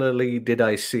particularly did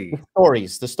I see?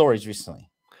 The stories recently.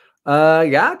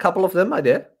 Yeah, a couple of them I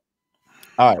did.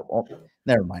 All right, well,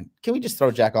 never mind. Can we just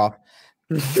throw Jack off?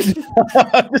 I'm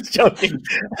just joking.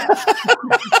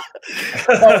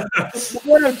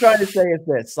 What I'm trying to say is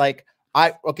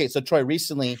this: so Troy,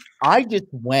 recently I just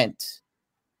went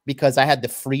because I had the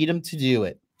freedom to do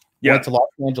it. Yeah. Went to Los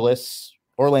Angeles,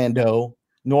 Orlando,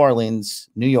 New Orleans,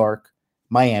 New York,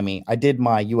 Miami. I did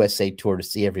my USA tour to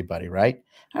see everybody, right?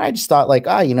 And I just thought,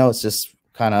 it's just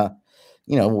kind of,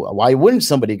 why wouldn't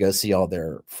somebody go see all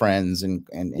their friends and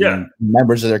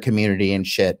members of their community and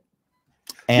shit?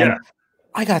 And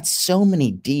I got so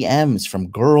many DMs from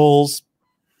girls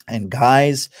and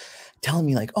guys telling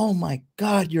me oh my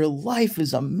God, your life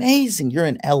is amazing. You're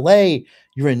in LA,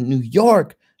 you're in New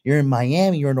York, you're in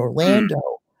Miami, you're in Orlando.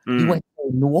 You went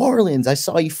to New Orleans. I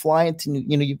saw you fly into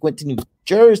you went to New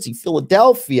Jersey,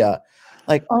 Philadelphia.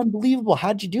 Unbelievable.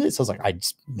 How'd you do this? I was like, I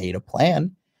just made a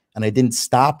plan and I didn't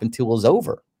stop until it was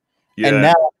over. Yeah. And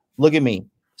now look at me.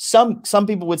 Some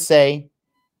people would say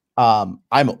I'm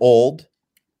old,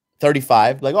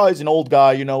 35, he's an old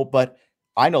guy, but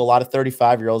I know a lot of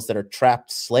 35-year-olds that are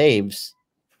trapped slaves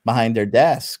behind their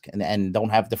desk and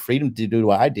don't have the freedom to do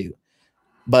what I do.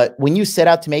 But when you set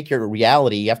out to make your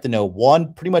reality, you have to know,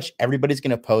 1, pretty much everybody's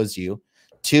going to oppose you.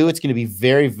 2, it's going to be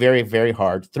very, very, very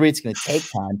hard. 3, it's going to take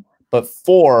time. But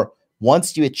 4,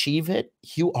 once you achieve it,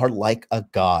 you are like a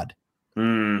god.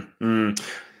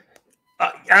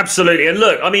 Absolutely. And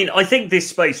look, I mean, I think this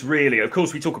space really, of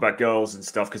course, we talk about girls and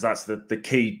stuff because that's the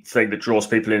key thing that draws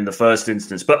people in the first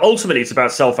instance. But ultimately, it's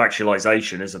about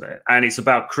self-actualization, isn't it? And it's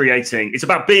about it's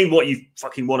about being what you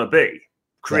fucking want to be,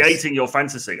 creating your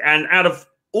fantasy. And out of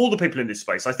all the people in this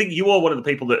space, I think you are one of the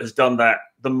people that has done that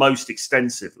the most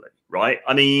extensively, right?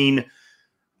 I mean,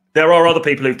 there are other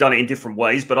people who've done it in different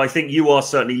ways, but I think you are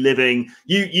certainly living.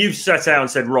 You've set out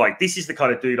and said, right, this is the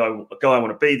kind of guy I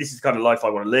want to be. This is the kind of life I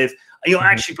want to live, and you're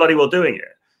actually bloody well doing it,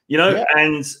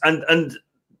 And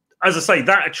as I say,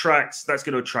 that's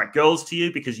going to attract girls to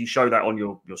you because you show that on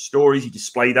your stories, you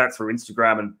display that through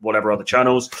Instagram and whatever other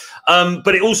channels.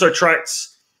 But it also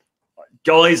attracts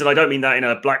guys, and I don't mean that in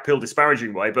a black pill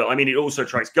disparaging way, but I mean it also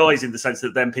attracts guys in the sense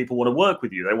that then people want to work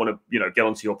with you. They want to, get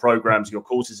onto your programs, your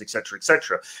courses, etc.,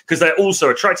 because they're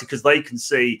also attracted because they can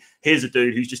see here's a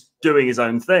dude who's just doing his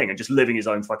own thing and just living his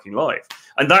own fucking life,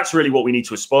 and that's really what we need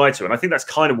to aspire to. And I think that's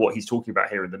kind of what he's talking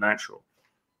about here in The Natural.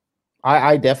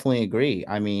 I definitely agree.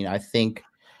 I mean, I think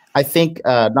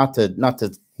not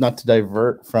to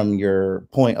divert from your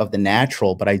point of The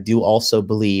Natural, but I do also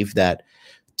believe that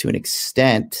to an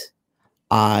extent,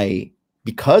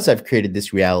 because I've created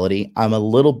this reality, I'm a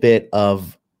little bit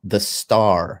of the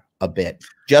star,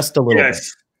 just a little bit.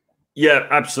 Yeah,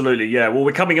 absolutely. Yeah. Well,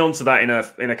 we're coming on to that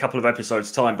in a couple of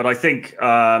episodes time, but I think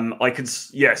I can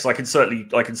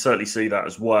certainly see that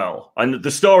as well. And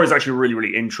the star is actually a really,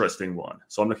 really interesting one.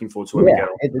 So I'm looking forward to where we get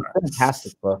on. It's a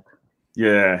fantastic book.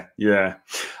 Yeah. The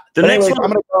next one,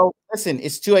 I'm gonna go. Listen,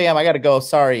 it's 2 a.m. I gotta go.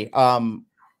 Sorry. No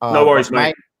worries,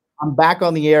 mate. I'm back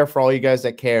on the air for all you guys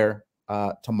that care.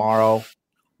 Tomorrow,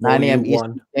 9 a.m.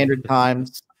 Eastern Standard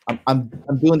Times. I'm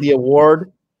doing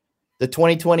the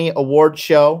 2020 award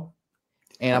show,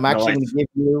 and I'm actually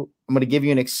going to give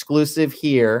you an exclusive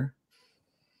here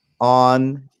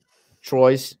on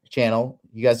Troy's channel.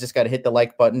 You guys just got to hit the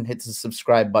like button, hit the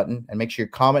subscribe button, and make sure you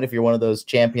comment if you're one of those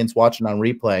champions watching on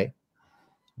replay.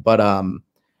 But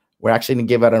we're actually going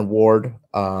to give out an award,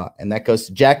 and that goes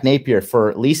to Jack Napier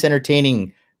for least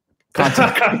entertaining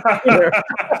content.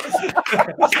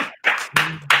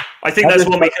 I think that's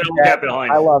what we can all get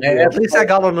behind. I love it. At least I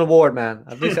got an award, man.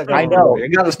 At least I got an award. You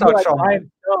got to start showing.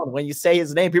 When you say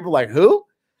his name, people are like, who?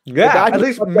 Yeah, at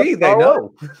least me, they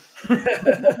know.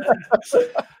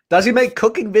 Does he make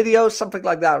cooking videos, something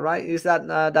like that, right? Is that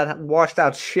that washed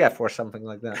out chef or something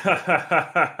like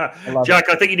that? Jack,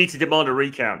 I think you need to demand a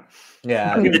recount.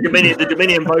 Yeah. I think the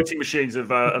Dominion voting machines have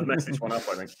messed this one up,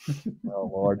 I think. Oh,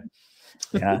 Lord.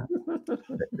 Yeah.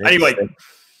 Anyway,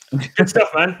 good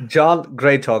stuff, man. John,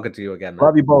 great talking to you again, man.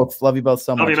 Love you both. Love you both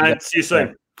so much. Love you, man. See you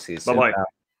soon. See you soon. Bye-bye.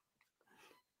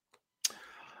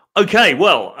 Okay,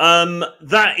 well,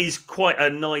 that is quite a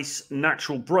nice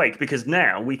natural break because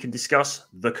now we can discuss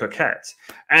the Coquette.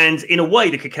 And in a way,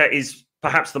 the Coquette is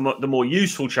perhaps the more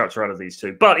useful chapter out of these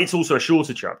two, but it's also a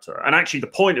shorter chapter. And actually, the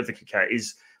point of the Coquette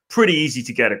is pretty easy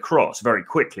to get across very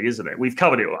quickly, isn't it? We've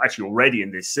covered it actually already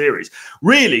in this series.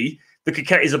 Really, the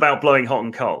Coquette is about blowing hot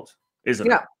and cold, isn't it?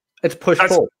 Yeah, it's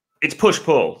push-pull. It's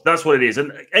push-pull. That's what it is.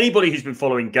 And anybody who's been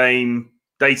following game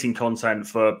dating content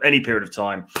for any period of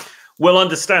time will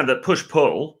understand that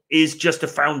push-pull is just a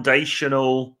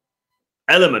foundational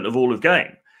element of all of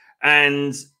game.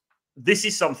 And this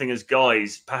is something as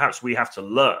guys, perhaps we have to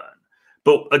learn.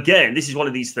 But again, this is one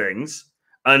of these things.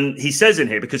 And he says in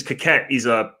here, because coquette is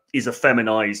a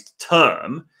feminized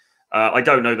term. I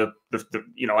don't know the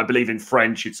I believe in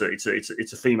French, it's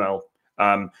a female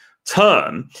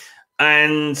term.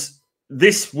 And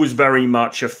this was very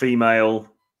much a female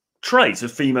trait, a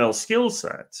female skill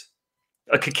set.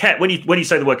 A coquette, when you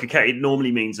say the word coquette, it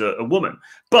normally means a woman.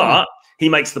 But he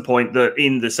makes the point that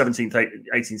in the 17th,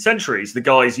 18th centuries, the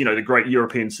guys, the great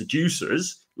European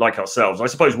seducers like ourselves, I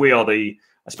suppose we are the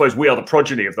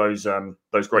progeny of those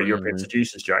great European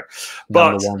seducers, Jack.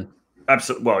 But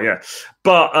absolutely, well, yeah.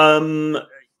 But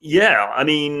yeah, I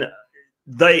mean,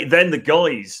 the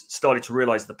guys started to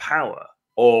realize the power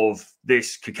of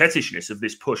this coquettishness, of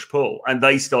this push-pull, and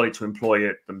they started to employ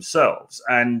it themselves.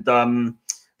 And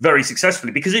very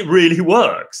successfully, because it really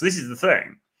works. This is the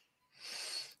thing.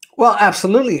 Well,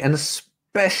 absolutely. And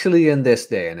especially in this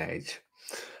day and age.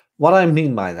 What I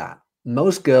mean by that,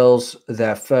 most girls,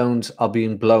 their phones are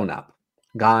being blown up.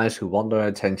 Guys who want their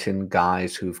attention,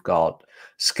 guys who've got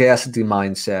scarcity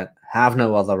mindset, have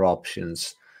no other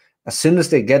options. As soon as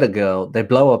they get a girl, they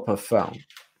blow up her phone.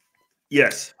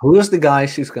 Yes. Who is the guy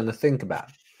she's going to think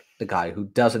about? The guy who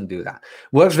doesn't do that.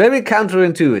 Works very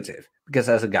counterintuitive. Because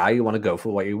as a guy, you want to go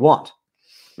for what you want.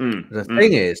 The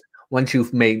thing is, once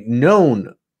you've made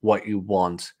known what you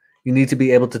want, you need to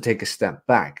be able to take a step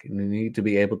back. You need to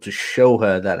be able to show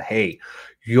her that, hey,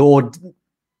 your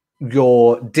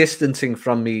distancing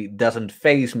from me doesn't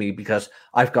faze me because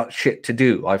I've got shit to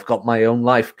do. I've got my own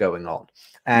life going on.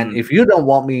 And if you don't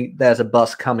want me, there's a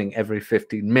bus coming every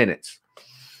 15 minutes.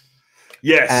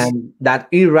 Yes. And that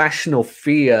irrational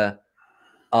fear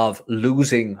of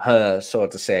losing her, so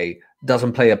to say,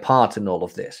 doesn't play a part in all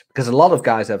of this, because a lot of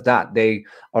guys have that. They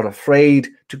are afraid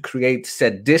to create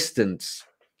said distance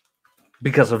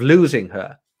because of losing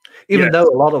her. Even though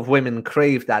a lot of women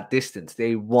crave that distance,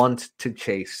 they want to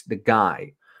chase the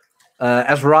guy.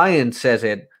 As Ryan says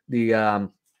it,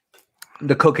 the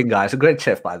cooking guy is a great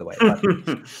chef, by the way, but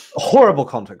a horrible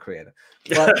content creator.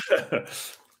 But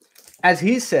as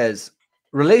he says,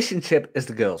 relationship is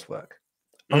the girl's work.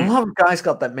 A lot of guys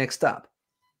got that mixed up.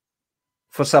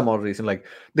 For some odd reason, like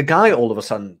the guy all of a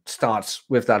sudden starts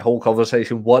with that whole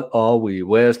conversation. What are we?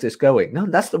 Where's this going? No,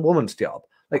 that's the woman's job.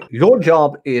 Like your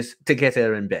job is to get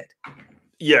her in bed.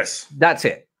 Yes. That's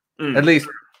it. At least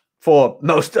for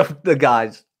most of the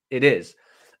guys, it is.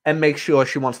 And make sure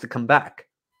she wants to come back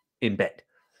in bed.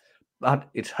 But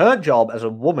it's her job as a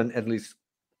woman, at least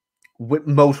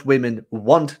most women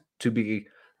want to be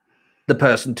the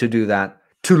person to do that,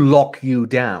 to lock you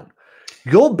down.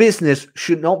 Your business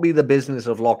should not be the business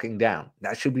of locking down.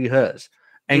 That should be hers.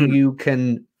 And you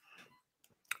can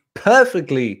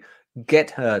perfectly get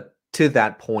her to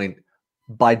that point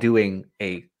by doing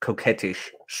a coquettish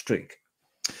streak.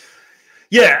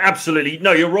 Yeah, absolutely.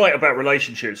 No, you're right about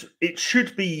relationships. It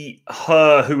should be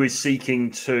her who is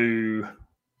seeking to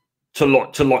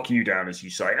lock you down, as you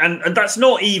say. And that's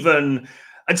not even,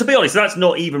 and to be honest, that's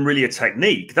not even really a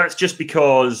technique. That's just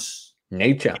because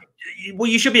nature. Well,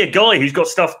 you should be a guy who's got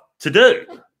stuff to do.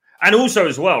 And also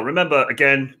as well, remember,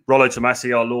 again, Rollo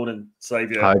Tomassi, our Lord and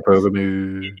Savior. Hi,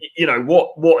 programmer.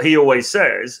 What he always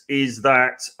says is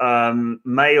that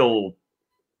the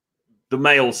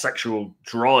male sexual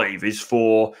drive is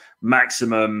for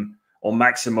maximum or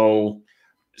maximal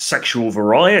sexual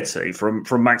variety from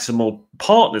maximal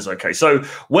partners. Okay, so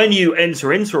when you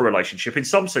enter into a relationship, in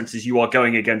some senses, you are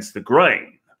going against the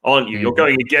grain, aren't you? You're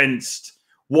going against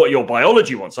what your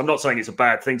biology wants. I'm not saying it's a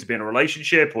bad thing to be in a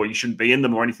relationship or you shouldn't be in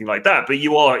them or anything like that, but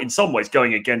you are in some ways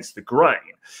going against the grain.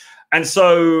 And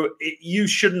so you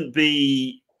shouldn't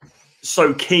be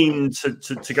so keen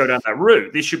to go down that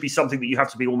route. This should be something that you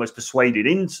have to be almost persuaded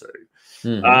into,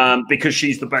 because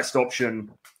she's the best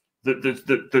option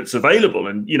that's available.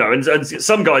 And and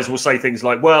some guys will say things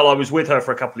like, well, I was with her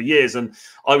for a couple of years and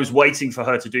I was waiting for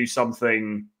her to do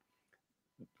something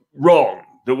wrong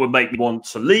that would make me want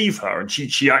to leave her, and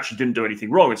she actually didn't do anything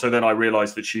wrong, and so then I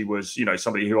realized that she was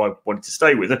somebody who I wanted to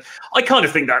stay with. And I kind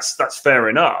of think that's fair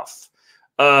enough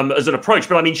as an approach,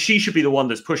 but I mean, she should be the one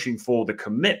that's pushing for the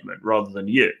commitment rather than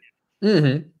you.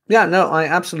 Yeah, no, I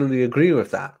absolutely agree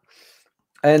with that.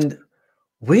 And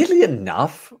weirdly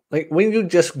enough, like when you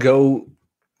just go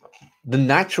the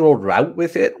natural route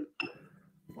with it,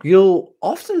 you'll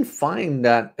often find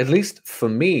that, at least for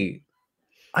me,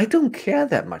 I don't care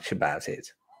that much about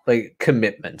it. Like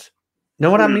commitment. Know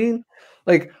what I mean?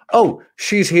 Like, oh,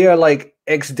 she's here like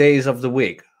X days of the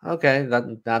week. Okay,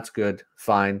 that's good.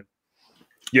 Fine.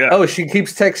 Yeah. Oh, she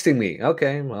keeps texting me.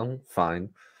 Okay, well, fine.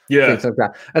 Yeah. Things like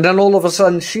that. And then all of a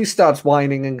sudden she starts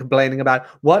whining and complaining about,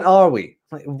 what are we?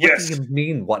 Like, what do you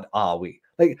mean, what are we?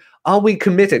 Like, are we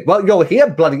committed? Well, you're here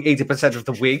bloody 80% of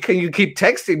the week and you keep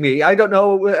texting me. I don't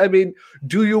know. I mean,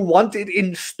 do you want it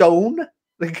in stone?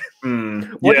 Like,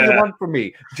 what do you want from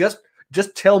me?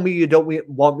 Just tell me you don't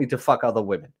want me to fuck other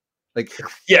women. Like,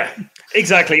 yeah,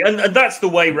 exactly, and that's the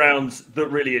way round that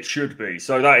really it should be.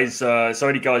 So that is so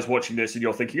any guys watching this and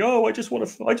you're thinking, oh, I just want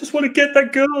to get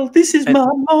that girl. This is my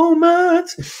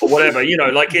moment, or whatever.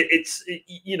 Like it's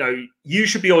you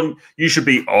should be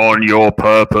on your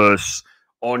purpose,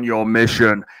 on your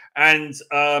mission. And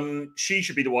she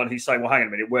should be the one who's saying, well, hang on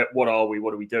a minute, what are we?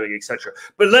 What are we doing, etc.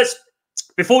 But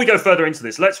before we go further into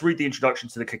this, let's read the introduction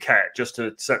to the Coquette just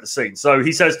to set the scene. So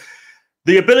he says,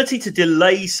 the ability to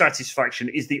delay satisfaction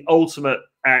is the ultimate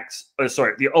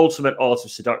the ultimate art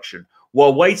of seduction.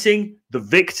 While waiting, the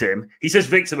victim, he says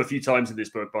victim a few times in this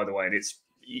book, by the way, and it's,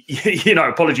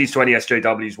 apologies to any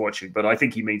SJWs watching, but I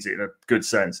think he means it in a good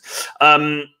sense.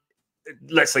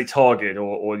 Let's say target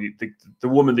or the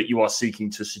woman that you are seeking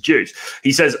to seduce.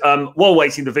 He says, while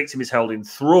waiting, the victim is held in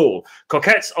thrall.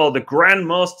 Coquettes are the grand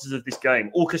masters of this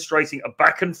game, orchestrating a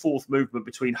back and forth movement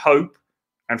between hope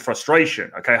and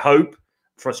frustration. Okay, hope,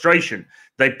 frustration.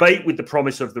 They bait with the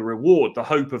promise of the reward, the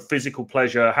hope of physical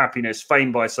pleasure, happiness,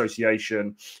 fame by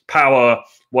association, power,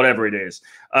 whatever it is.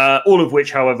 All of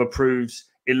which, however, proves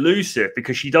elusive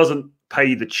because she doesn't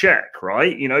pay the check,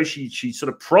 right? She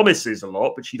sort of promises a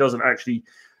lot, but she doesn't actually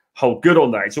hold good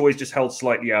on that. It's always just held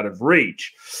slightly out of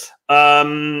reach.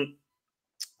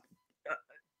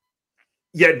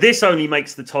 This only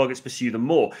makes the targets pursue them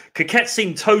more. Coquettes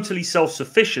seem totally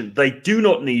self-sufficient. They do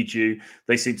not need you,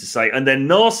 they seem to say. And then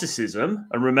narcissism,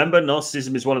 and remember,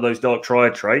 narcissism is one of those dark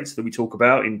triad traits that we talk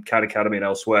about in Cat Academy and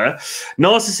elsewhere.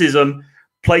 Narcissism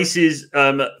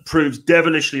proves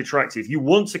devilishly attractive. You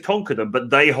want to conquer them,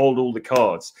 but they hold all the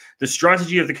cards. The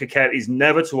strategy of the Coquette is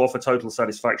never to offer total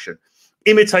satisfaction.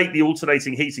 Imitate the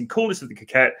alternating heat and coolness of the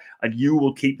Coquette, and you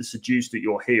will keep the seduced at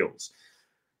your heels.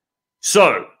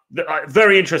 So,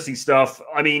 very interesting stuff.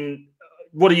 I mean,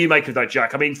 what do you make of that,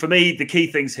 Jack? I mean, for me, the key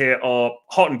things here are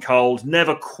hot and cold,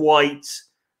 never quite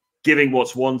giving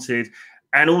what's wanted,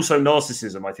 and also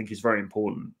narcissism, I think, is very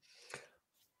important.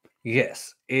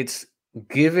 Yes, it's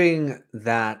giving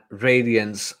that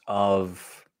radiance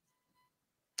of,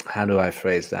 how do I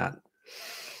phrase that?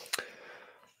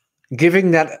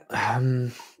 Giving that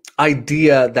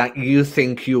idea that you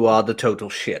think you are the total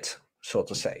shit, so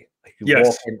to say. Like you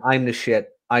walk in, I'm the shit,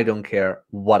 I don't care,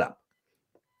 what up?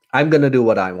 I'm going to do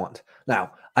what I want.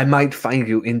 Now, I might find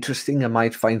you interesting, I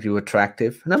might find you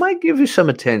attractive, and I might give you some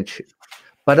attention,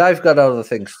 but I've got other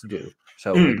things to do.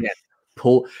 So again,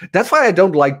 pull. That's why I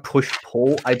don't like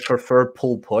push-pull. I prefer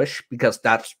pull-push because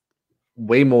that's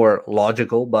way more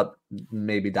logical, but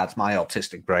maybe that's my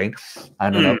autistic brain. I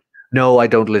don't know. No, I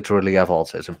don't literally have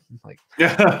autism. Like,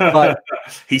 but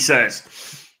he says.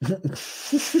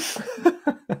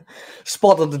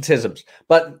 Spot on the tisms.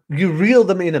 But you reel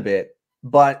them in a bit,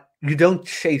 but you don't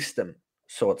chase them,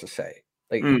 so to say.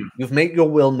 Like you've made your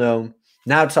will known.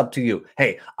 Now it's up to you.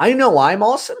 Hey, I know I'm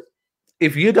awesome.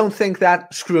 If you don't think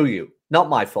that, screw you. Not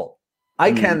my fault.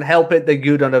 I can't help it that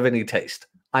you don't have any taste.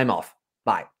 I'm off.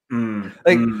 Bye.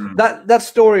 That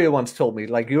story you once told me,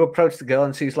 like you approach the girl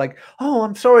and she's like, oh,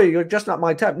 I'm sorry, you're just not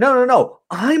my type. No.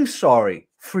 I'm sorry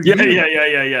for you.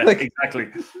 Yeah. Like,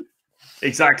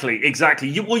 Exactly.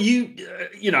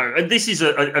 You know, and this is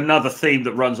another theme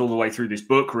that runs all the way through this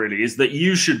book, really, is that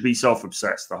you should be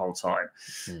self-obsessed the whole time.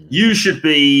 You should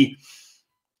be,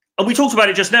 and we talked about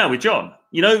it just now with John,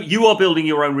 you know, you are building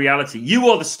your own reality. You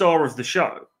are the star of the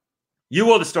show.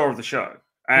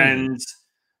 And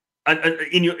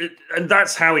and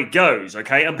that's how it goes,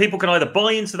 okay? And people can either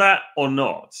buy into that or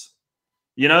not,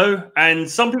 you know. And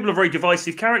some people are very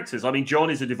divisive characters. I mean, John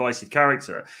is a divisive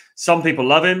character. Some people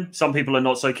love him, some people are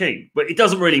not so keen. But it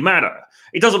doesn't really matter.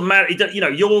 It doesn't matter. You know,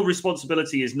 your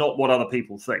responsibility is not what other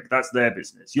people think. That's their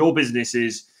business. Your business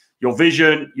is your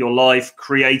vision, your life,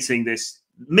 creating this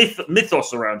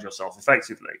mythos around yourself,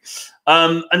 effectively.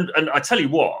 And I tell you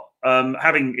what,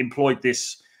 having employed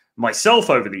this myself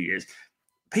over the years,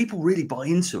 people really buy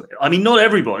into it. I mean, not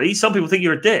everybody. Some people think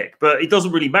you're a dick, but it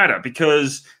doesn't really matter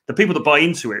because the people that buy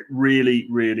into it really,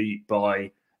 really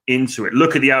buy into it.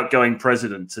 Look at the outgoing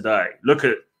president today. Look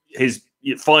at his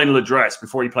final address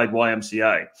before he played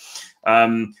YMCA.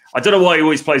 I don't know why he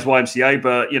always plays YMCA,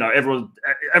 but you know,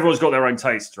 everyone's got their own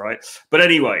taste, right? But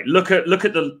anyway, look at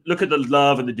the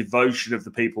love and the devotion of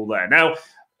the people there. Now,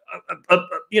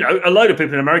 you know, a load of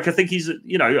people in America think he's,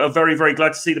 you know, are very, very glad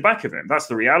to see the back of him. That's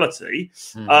the reality.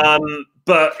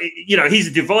 But you know, he's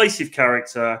a divisive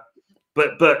character,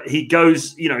 but he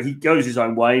goes, you know, he goes his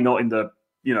own way, not in the,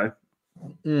 you know,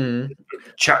 the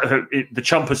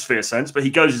chumposphere sense, but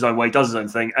he goes his own way, does his own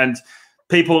thing, and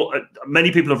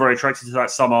many people are very attracted to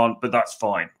that. Some aren't, but that's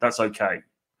fine. That's okay.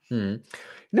 You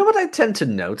know what I tend to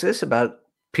notice about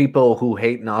people who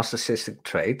hate narcissistic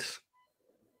traits?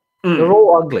 They're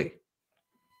all ugly.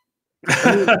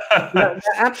 I mean, they're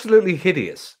absolutely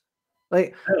hideous.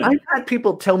 Like, I've had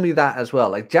people tell me that as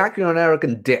well. Like, Jack, you're an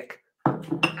arrogant dick.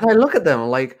 And I look at them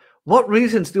like, what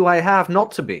reasons do I have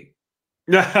not to be?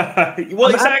 Well,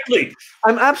 exactly.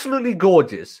 I'm absolutely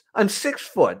gorgeous. I'm 6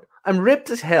 foot. I'm ripped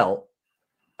as hell.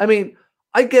 I mean,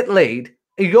 I get laid,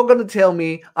 and you're going to tell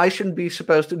me I shouldn't be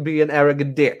supposed to be an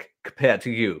arrogant dick compared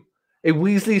to you, a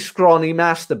Weasley scrawny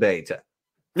masturbator.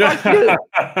 Like you.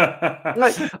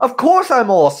 Like, of course I'm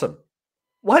awesome.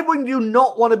 Why wouldn't you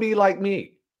not want to be like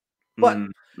me? But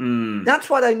that's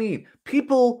what I mean.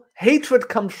 Hatred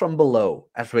comes from below,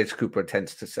 as Rich Cooper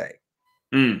tends to say.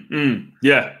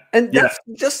 Yeah. And that's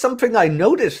just something I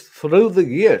noticed through the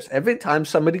years. Every time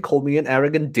somebody called me an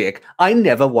arrogant dick, I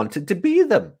never wanted to be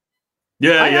them.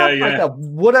 Myself,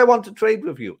 would I want to trade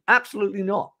with you? Absolutely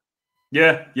not.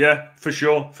 Yeah, for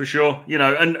sure. You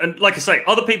know, and like I say,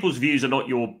 other people's views are not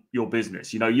your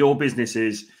business. You know, your business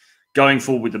is going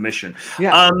forward with the mission.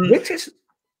 Yeah, which is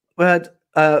what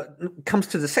comes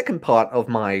to the second part of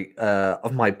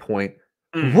my point.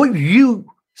 Would you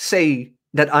say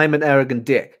that I'm an arrogant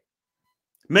dick?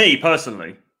 Me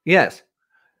personally? Yes.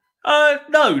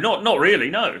 No, not really.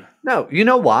 No. No. You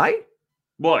know why?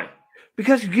 Why?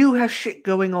 Because you have shit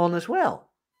going on as well.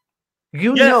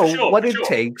 You know what it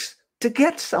takes to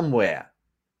get somewhere.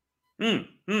 Well,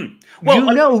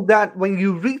 you know that when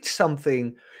you reach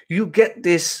something, you get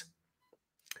this.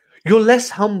 You're less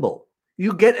humble.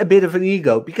 You get a bit of an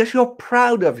ego because you're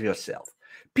proud of yourself.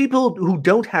 People who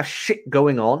don't have shit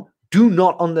going on do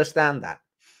not understand that.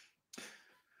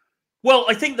 Well,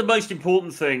 I think the most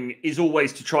important thing is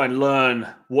always to try and learn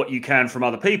what you can from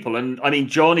other people. And I mean,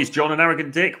 is John an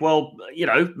arrogant dick? Well, you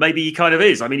know, maybe he kind of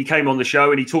is. I mean, he came on the show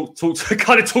and he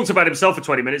talked about himself for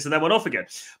 20 minutes and then went off again.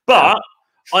 But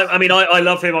I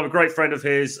love him. I'm a great friend of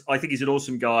his. I think he's an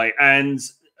awesome guy. And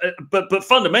but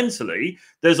fundamentally,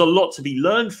 there's a lot to be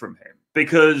learned from him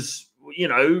because, you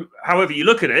know, however you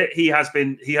look at it, he has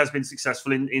been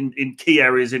successful in key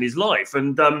areas in his life.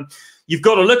 And you've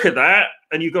got to look at that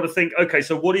and you've got to think, okay,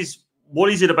 so what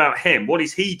is it about him? What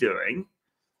is he doing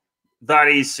that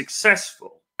is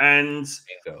successful? And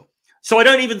so I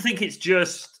don't even think it's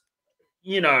just,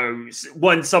 you know,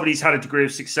 when somebody's had a degree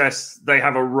of success, they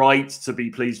have a right to be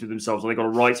pleased with themselves or they've got a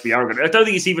right to be arrogant. I don't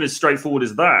think it's even as straightforward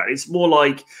as that. It's more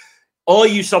like, are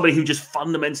you somebody who just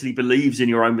fundamentally believes in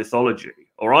your own mythology?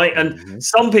 All right. And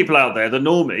some people out there, the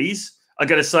normies, are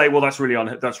going to say, well, that's really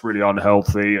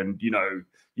unhealthy. And, you know,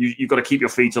 you've got to keep your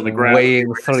feet on the ground.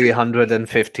 Weighing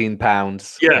 315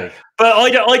 pounds. Yeah. But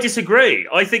I disagree.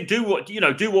 I think do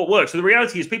what works. So the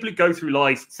reality is people who go through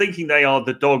life thinking they are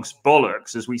the dog's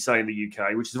bollocks, as we say in the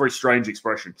UK, which is a very strange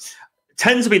expression,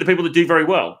 tend to be the people that do very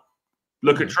well.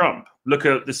 Look at Trump. Look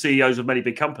at the CEOs of many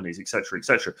big companies, et cetera, et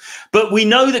cetera. But we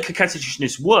know that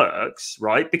coquettishness works,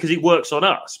 right? Because it works on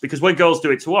us. Because when girls do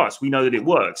it to us, we know that it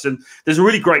works. And there's a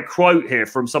really great quote here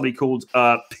from somebody called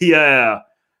Pierre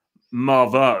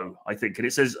Marveau, I think. And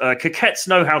it says, coquettes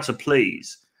know how to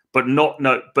please,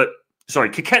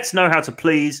 coquettes know how to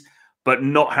please, but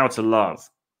not how to love,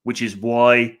 which is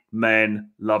why men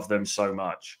love them so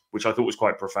much, which I thought was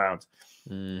quite profound.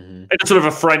 In a sort of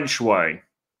a French way.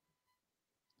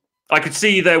 I could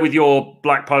see you there with your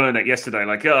black polo neck yesterday,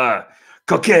 like,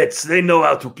 coquettes, they know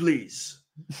how to please,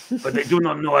 but they do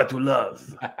not know how to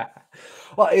love.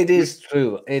 Well, it is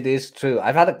true. It is true.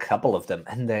 I've had a couple of them,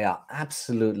 and they are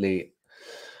absolutely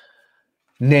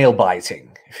nail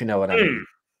biting, if you know what I mean.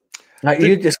 Like,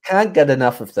 you just can't get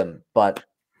enough of them, but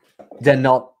they're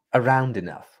not around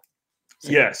enough.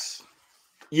 So.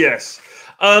 Yes.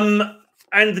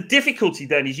 And the difficulty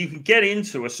then is you can get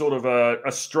into a sort of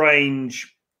a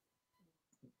strange,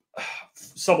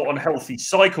 somewhat unhealthy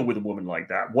cycle with a woman like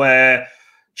that, where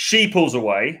she pulls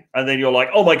away, and then you're like,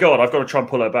 oh my God, I've got to try and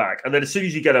pull her back. And then as soon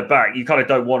as you get her back, you kind of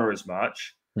don't want her as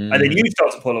much. And then you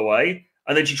start to pull away,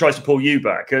 and then she tries to pull you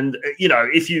back. And, you know,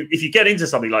 if you get into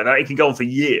something like that, it can go on for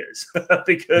years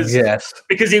because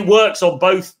it works on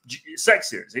both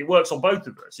sexes. It works on both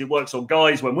of us. It works on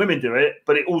guys when women do it,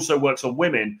 but it also works on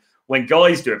women when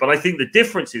guys do it. But I think the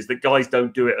difference is that guys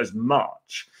don't do it as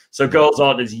much. So girls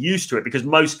aren't as used to it because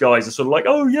most guys are sort of like,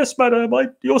 oh, yes, madam,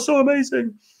 you're so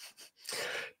amazing.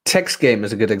 Text game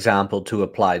is a good example to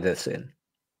apply this in.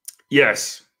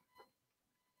 Yes.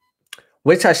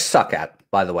 Which I suck at,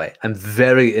 by the way. I'm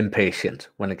very impatient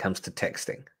when it comes to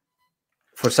texting.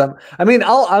 For some, I mean,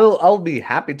 I'll be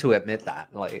happy to admit that.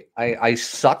 Like, I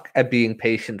suck at being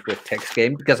patient with text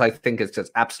game because I think it's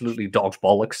just absolutely dog's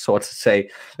bollocks, so to say.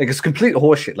 Like, it's complete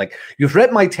horseshit. Like, you've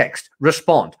read my text,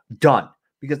 respond, done.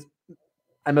 Because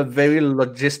I'm a very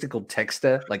logistical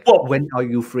texter. Like, when are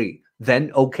you free?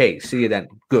 Then, okay, see you then.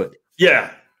 Good.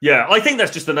 Yeah. I think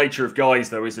that's just the nature of guys,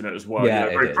 though, isn't it, as well? Yeah,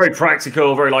 you know, very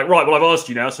practical, very like, right, well, I've asked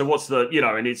you now, so what's the, you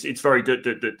know, and it's very,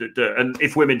 and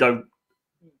if women don't,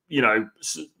 you know,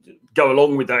 go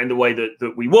along with that in the way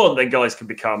that we want, then guys can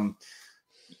become,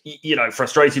 you know,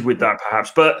 frustrated with that,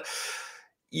 perhaps. But,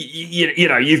 you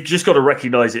know, you've just got to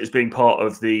recognize it as being part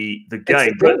of the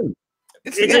game.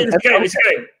 It's a game.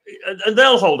 And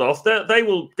they'll hold off.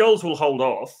 Girls will hold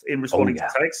off in responding to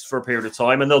texts for a period of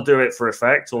time, and they'll do it for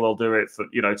effect, or they'll do it for,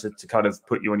 you know, to kind of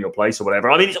put you in your place or whatever.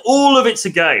 I mean, it's a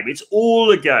game. It's all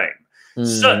a game.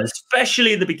 So,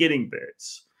 especially in the beginning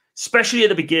bits, especially at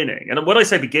the beginning. And when I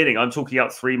say beginning, I'm talking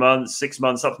up 3 months, 6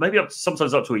 months,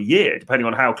 sometimes up to a year, depending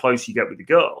on how close you get with the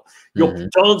girl. You're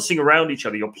dancing around each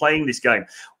other. You're playing this game.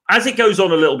 As it goes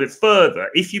on a little bit further,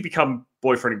 if you become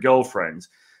boyfriend and girlfriend,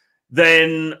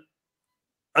 then,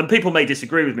 and people may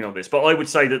disagree with me on this, but I would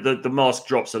say that the mask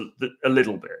drops a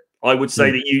little bit. I would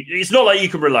say that it's not like you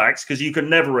can relax, because you can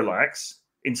never relax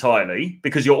entirely,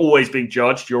 because you're always being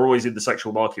judged. You're always in the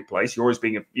sexual marketplace. You're always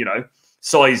being, you know,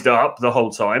 sized up the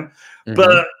whole time.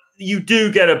 But you do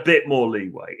get a bit more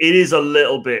leeway. It is a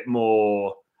little bit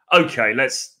more, okay,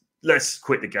 let's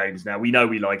quit the games now. We know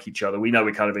we like each other. We know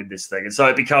we're kind of in this thing. And so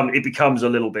it becomes a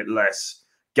little bit less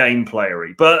game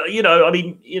playery. But, you know, I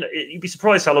mean, you know, you'd be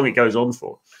surprised how long it goes on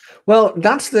for. Well,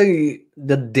 that's the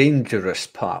dangerous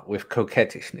part with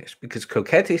coquettishness, because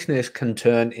coquettishness can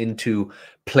turn into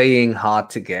playing hard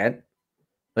to get.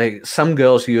 Like, some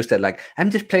girls use that, like,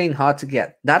 I'm just playing hard to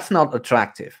get. That's not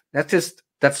attractive. That's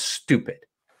stupid.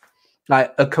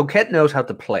 Like, a coquette knows how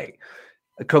to play.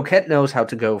 A coquette knows how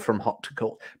to go from hot to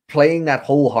cold. Playing that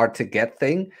whole hard to get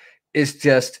thing is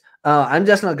just, I'm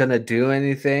just not going to do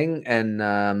anything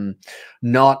and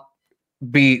not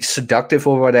be seductive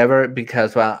or whatever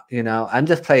because, well, you know, I'm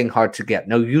just playing hard to get.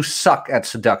 No, you suck at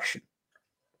seduction.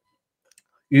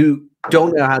 You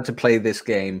don't know how to play this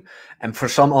game. And for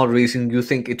some odd reason, you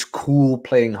think it's cool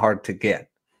playing hard to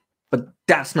get. But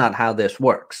that's not how this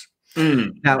works.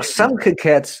 Now, some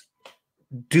coquettes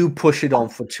do push it on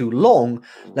for too long.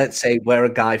 Let's say where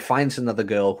a guy finds another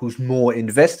girl who's more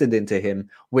invested into him,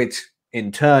 which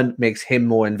in turn makes him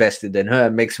more invested in her,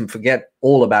 makes him forget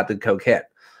all about the coquette.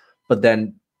 But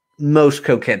then most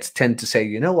coquettes tend to say,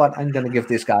 you know what, I'm going to give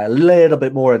this guy a little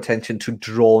bit more attention to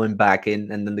draw him back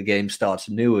in, and then the game starts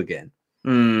anew again.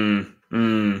 Know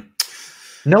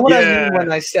what I mean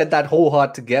when I said that whole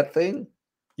hard to get thing?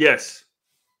 Yes.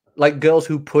 Like girls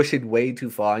who push it way too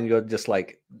far, and you're just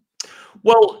like...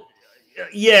 Well,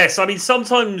 yes. I mean,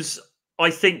 sometimes I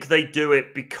think they do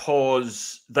it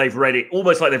because they've read it,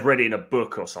 almost like they've read it in a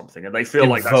book or something, and they feel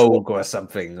like that's Vogue or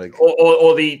something. Like,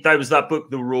 or there was that book,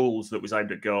 The Rules, that was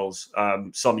aimed at girls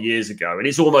some years ago, and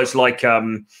it's almost like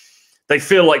they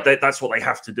feel like that's what they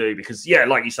have to do because, yeah,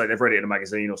 like you say, they've read it in a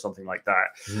magazine or something like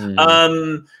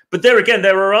that. But there again,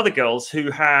 there are other girls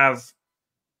who have,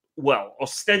 well,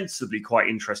 ostensibly quite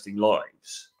interesting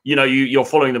lives. You know, you're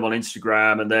following them on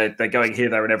Instagram, and they're going here,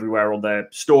 there, and everywhere on their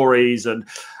stories. And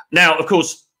now, of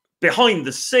course, behind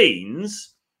the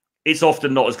scenes, it's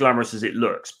often not as glamorous as it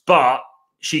looks. But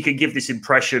she can give this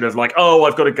impression of like, oh,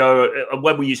 I've got to go.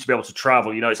 When we used to be able to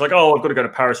travel, you know, it's like, oh, I've got to go to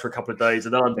Paris for a couple of days,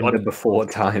 and then I'm before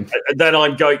time, and then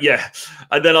I'm going,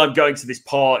 and then I'm going to this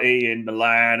party in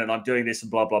Milan, and I'm doing this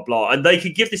and blah blah blah. And they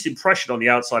can give this impression on the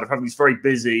outside of having this very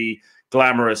busy,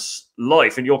 glamorous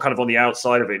life, and you're kind of on the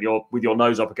outside of it. You're with your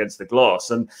nose up against the glass,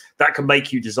 and that can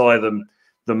make you desire them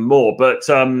more. But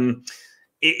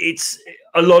it's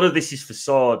a lot of this is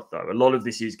facade, though. A lot of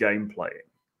this is game playing.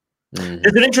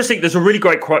 There's a really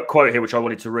great quote here which I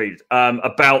wanted to read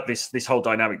about this whole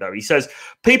dynamic, though. He says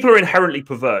people are inherently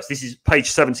perverse. This is page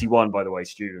 71, by the way,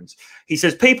 students. He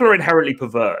says people are inherently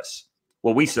perverse.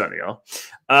 Well, we certainly are.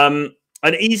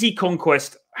 An easy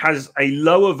conquest has a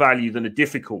lower value than a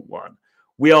difficult one.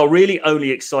 We are really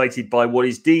only excited by what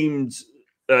is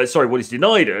what is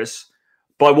denied us,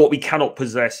 by what we cannot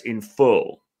possess in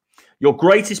full. Your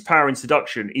greatest power in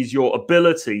seduction is your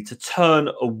ability to turn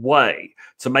away,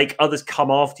 to make others come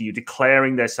after you,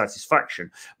 declaring their satisfaction.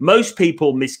 Most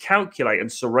people miscalculate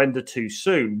and surrender too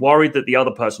soon, worried that the other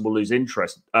person will lose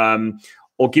interest,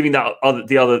 or giving the other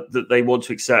that they want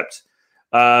to accept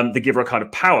the giver a kind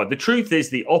of power. The truth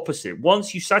is the opposite.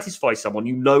 Once you satisfy someone,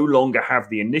 you no longer have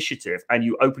the initiative, and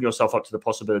you open yourself up to the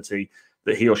possibility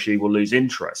that he or she will lose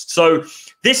interest. So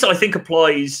this, I think,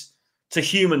 applies to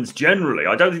humans generally.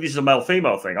 I don't think this is a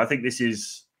male-female thing. I think this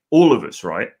is all of us,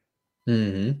 right?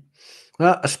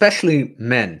 Well, especially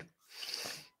men.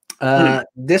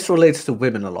 This relates to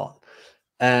women a lot,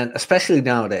 and especially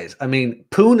nowadays. I mean,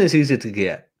 poon is easy to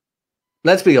get.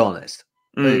 Let's be honest.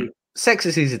 Sex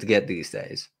is easy to get these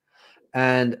days,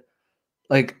 and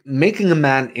like making a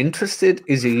man interested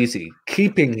is easy.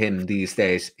 Keeping him these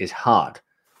days is hard.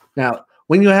 Now,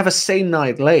 when you have a same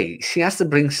night lay, she has to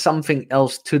bring something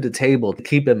else to the table to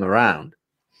keep him around.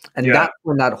 And that's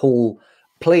when that whole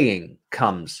playing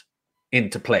comes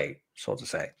into play, so to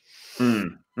say.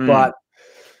 But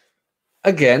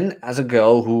again, as a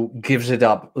girl who gives it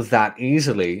up that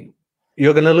easily,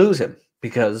 you're going to lose him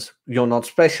because you're not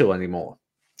special anymore.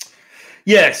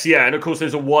 Yes, yeah. And of course,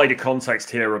 there's a wider context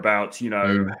here about,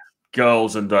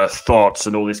 girls and thoughts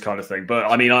and all this kind of thing. But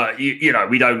I mean,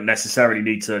 we don't necessarily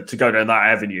need to go down that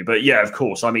avenue. But yeah, of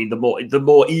course. I mean, the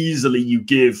more easily you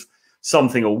give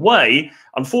something away,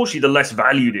 unfortunately, the less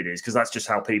valued it is, because that's just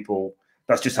how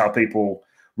people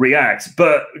react.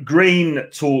 But Green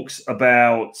talks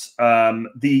about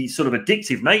the sort of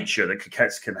addictive nature that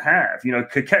coquettes can have.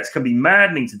 Coquettes can be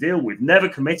maddening to deal with, never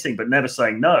committing, but never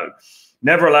saying no,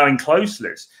 never allowing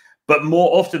closeness. But more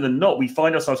often than not, we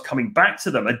find ourselves coming back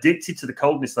to them, addicted to the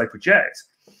coldness they project.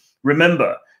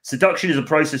 Remember, seduction is a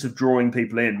process of drawing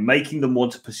people in, making them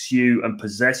want to pursue and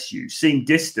possess you. Seem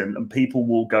distant, and people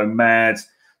will go mad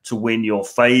to win your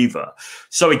favor.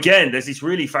 So again, there's this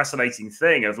really fascinating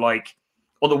thing of, like,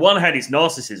 on the one hand, it's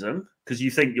narcissism because you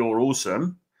think you're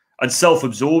awesome, and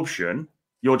self-absorption.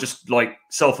 You're just like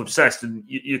self-obsessed, and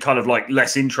you're kind of like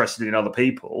less interested in other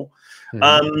people.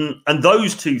 And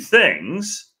those two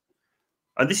things.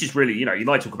 And this is really, you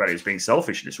might talk about it as being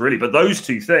selfishness, really, but those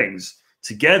two things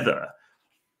together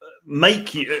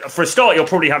make you, for a start, you're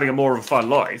probably having a more of a fun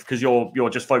life because you're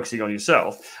just focusing on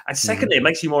yourself. And secondly, it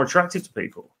makes you more attractive to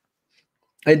people.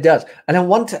 It does. And I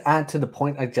want to add to the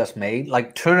point I just made,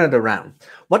 like, turn it around.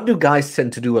 What do guys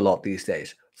tend to do a lot these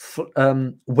days?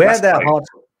 Wear their heart.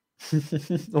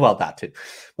 Well, that too.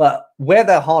 But wear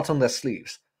their heart on their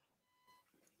sleeves.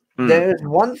 There's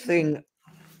one thing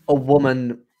a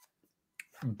woman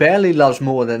barely loves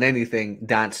more than anything,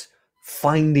 that's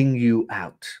finding you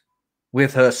out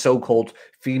with her so-called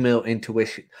female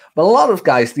intuition. But a lot of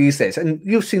guys these days, and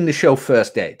you've seen the show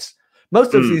First Dates,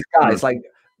 most of these guys like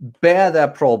bear their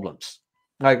problems.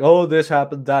 Like, oh, this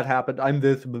happened, that happened, I'm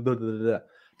this, blah, blah, blah, blah.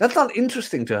 That's not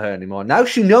interesting to her anymore. Now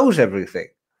she knows everything.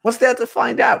 What's there to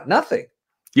find out? Nothing.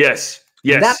 Yes.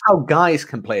 And that's how guys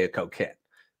can play a coquette.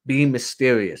 Be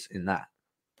mysterious in that.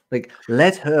 Like,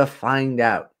 let her find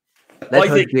out. Let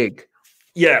her dig.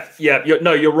 Yeah.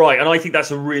 You're right. And I think that's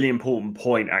a really important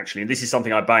point, actually. And this is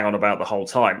something I bang on about the whole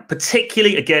time.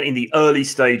 Particularly, again, in the early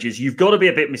stages, you've got to be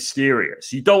a bit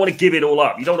mysterious. You don't want to give it all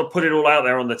up. You don't want to put it all out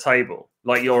there on the table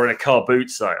like you're in a car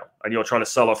boot sale and you're trying to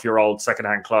sell off your old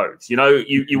secondhand clothes. You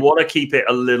want to keep it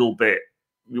a little bit.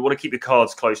 You want to keep the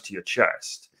cards close to your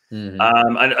chest.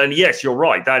 And yes, you're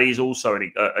right. That is also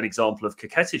an example of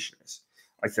coquettishness,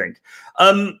 I think.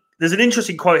 There's an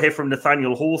interesting quote here from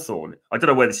Nathaniel Hawthorne. I don't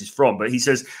know where this is from, but he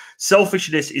says,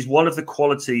 selfishness is one of the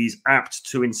qualities apt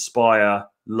to inspire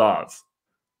love,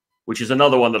 which is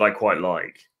another one that I quite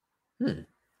like.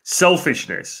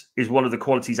 Selfishness is one of the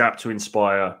qualities apt to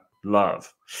inspire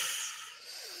love.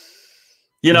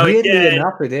 Weirdly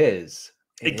enough, it is.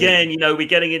 Again, we're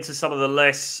getting into some of the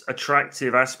less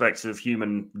attractive aspects of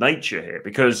human nature here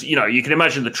because, you can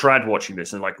imagine the trad watching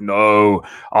this and like, no,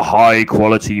 a high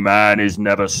quality man is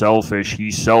never selfish. He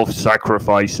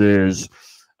self-sacrifices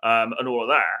and all of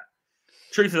that.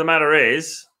 Truth of the matter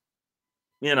is,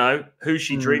 You know, who's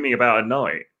she dreaming about at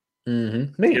night? Me.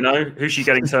 You know, who's she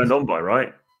getting turned on by,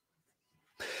 right?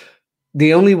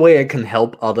 The only way I can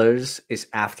help others is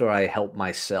after I help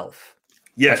myself.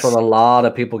 Yes. That's what a lot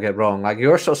of people get wrong. Like,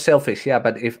 you're so selfish. Yeah,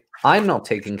 but if I'm not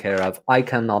taken care of, I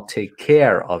cannot take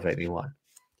care of anyone.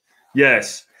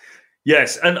 Yes.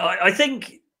 Yes. And I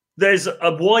think there's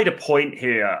a wider point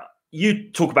here.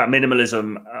 You talk about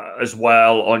minimalism as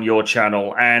well on your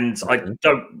channel, and I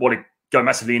don't want to go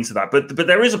massively into that, but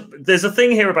there's a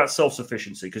thing here about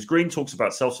self-sufficiency, because Green talks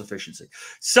about self-sufficiency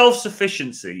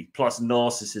plus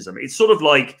narcissism. It's sort of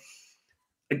like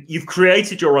you've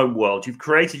created your own world, you've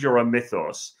created your own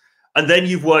mythos, and then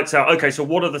you've worked out, okay, so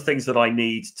what are the things that I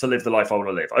need to live the life I want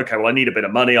to live? Okay, well, I need a bit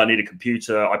of money, I need a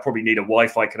computer, I probably need a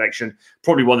Wi-Fi connection,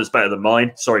 probably one that's better than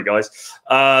mine. Sorry, guys.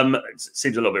 It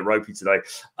seems a little bit ropey today.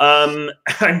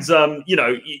 You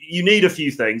know, you need a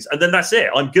few things, and then that's it.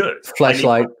 I'm good.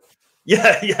 Flashlight.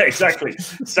 Yeah, exactly.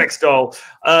 Sex doll.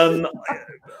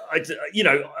 You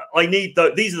know, I need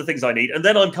these are the things I need, and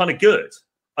then I'm kind of good,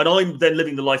 and I'm then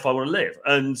living the life I want to live.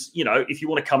 And you know, if you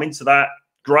want to come into that,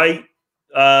 great.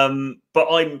 But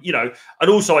I'm, you know, and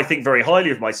also I think very highly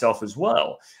of myself as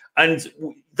well. And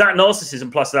that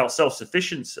narcissism plus that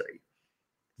self-sufficiency,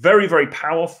 very, very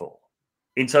powerful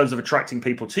in terms of attracting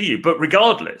people to you. But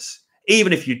regardless,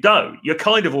 even if you don't, you're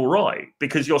kind of all right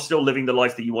because you're still living the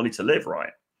life that you wanted to live,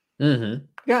 right?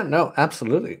 Yeah, no,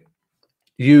 absolutely.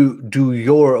 You do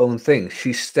your own thing.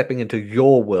 She's stepping into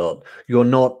your world. You're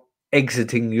not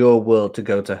exiting your world to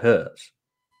go to hers.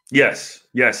 Yes,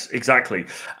 exactly.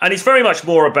 And it's very much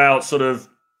more about sort of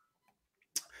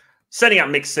sending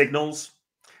out mixed signals.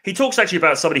 He talks actually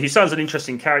about somebody who sounds an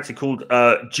interesting character called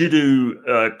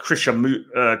Jiddu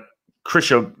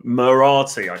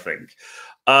Krishnamurti, I think,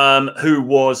 who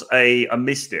was a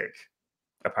mystic,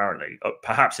 apparently,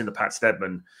 perhaps in the Pat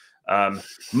Stedman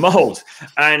mold.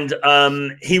 And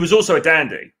he was also a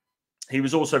dandy. He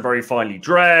was also very finely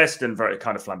dressed and very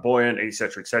kind of flamboyant,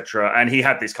 etc., etc. And he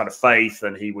had this kind of faith,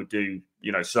 and he would do,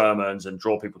 you know, sermons and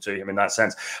draw people to him in that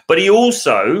sense. But he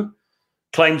also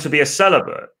claimed to be a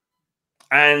celibate,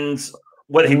 and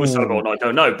whether he was celibate or not, I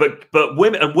don't know. But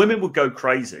women would go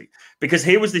crazy because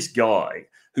here was this guy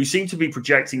who seemed to be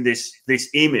projecting this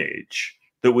image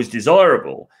that was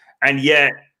desirable, and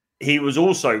yet he was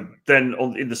also then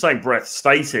in the same breath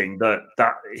stating that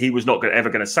he was not ever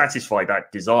going to satisfy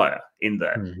that desire in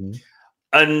there.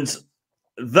 And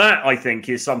that, I think,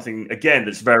 is something, again,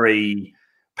 that's very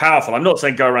powerful. I'm not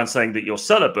saying go around saying that you're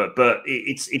celibate, but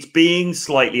it's being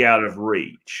slightly out of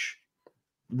reach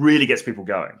really gets people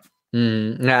going.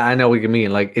 Yeah, I know what you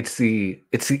mean. Like, it's the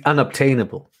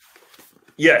unobtainable.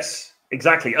 Yes.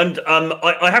 Exactly. And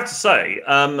I have to say,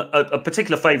 a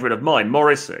particular favorite of mine,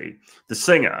 Morrissey, the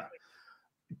singer,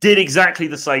 did exactly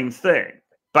the same thing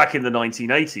back in the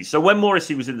 1980s. So when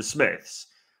Morrissey was in the Smiths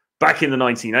back in the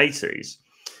 1980s,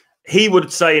 he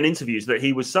would say in interviews that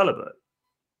he was celibate,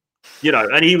 you know,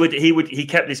 and he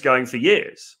kept this going for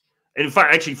years. In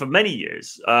fact, actually, for many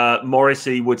years,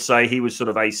 Morrissey would say he was sort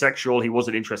of asexual. He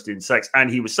wasn't interested in sex,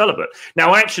 and he was celibate.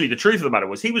 Now, actually, the truth of the matter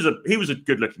was he was a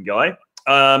good-looking guy.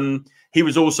 He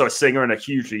was also a singer in a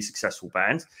hugely successful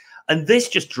band. And this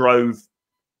just drove,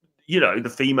 you know, the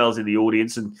females in the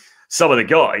audience and some of the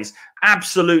guys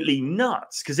absolutely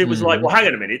nuts. Because it was like, well, hang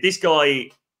on a minute. This guy,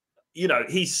 you know,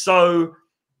 he's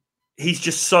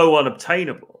just so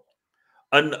unobtainable.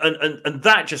 And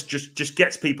that just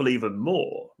gets people even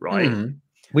more, right?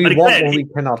 We want what we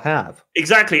cannot have.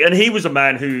 Exactly. And he was a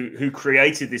man who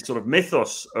created this sort of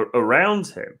mythos around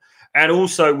him, and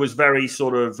also was very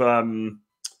sort of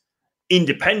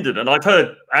independent. And I've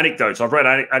heard anecdotes, I've read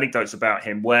anecdotes about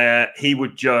him where he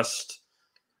would just,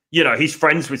 you know, he's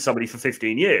friends with somebody for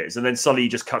 15 years and then suddenly he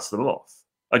just cuts them off.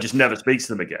 I just never speaks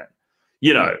to them again,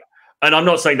 you know. And I'm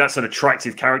not saying that's an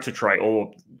attractive character trait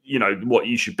or, you know, what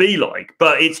you should be like,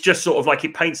 but it's just sort of like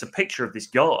it paints a picture of this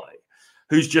guy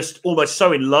who's just almost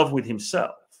so in love with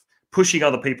himself, pushing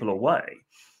other people away.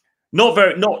 Not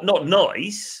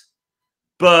nice,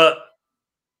 but,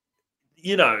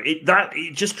 you know,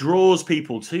 it just draws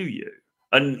people to you.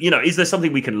 And, you know, is there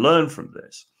something we can learn from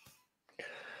this?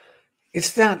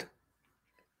 It's that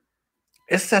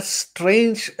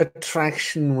strange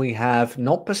attraction we have,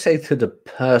 not per se to the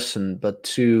person, but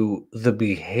to the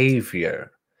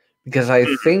behavior. Because I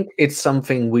think it's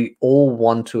something we all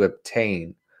want to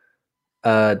obtain.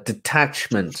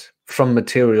 Detachment from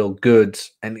material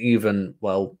goods and even,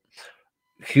 well,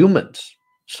 humans,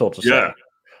 so to say.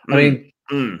 I mean,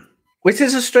 which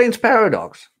is a strange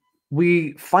paradox.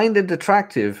 We find it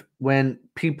attractive when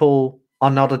people are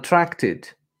not attracted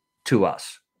to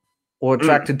us or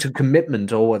attracted to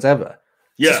commitment or whatever.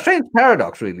 It's a strange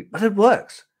paradox, really, but it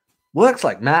works. Works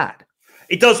like mad.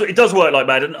 It does work like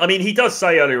mad. And I mean, he does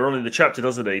say earlier on in the chapter,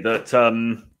 doesn't he, that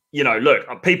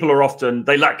look, people are often,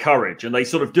 they lack courage and they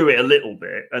sort of do it a little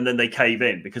bit and then they cave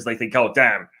in because they think, oh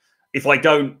damn, if I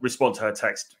don't respond to her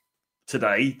text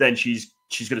today, then she's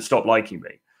going to stop liking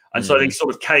me. And so they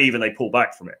sort of cave and they pull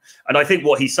back from it. And I think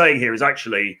what he's saying here is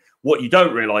actually what you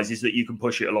don't realize is that you can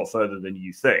push it a lot further than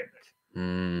you think.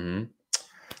 Mm-hmm.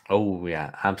 Oh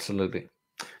yeah, absolutely.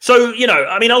 So,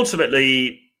 I mean,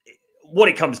 ultimately, what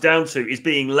it comes down to is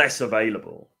being less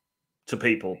available to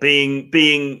people,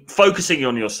 being focusing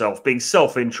on yourself, being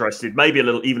self-interested, maybe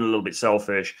even a little bit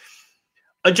selfish,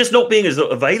 and just not being as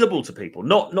available to people,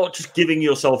 not just giving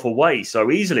yourself away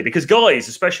so easily. Because guys,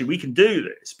 especially, we can do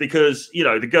this because,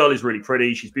 the girl is really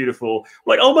pretty, she's beautiful,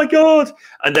 like, oh my God.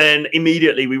 And then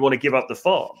immediately we want to give up the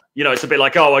farm. It's a bit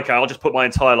like, oh, okay, I'll just put my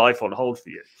entire life on hold for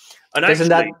you. And Isn't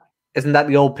that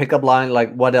the old pickup line?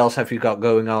 Like, what else have you got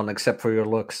going on except for your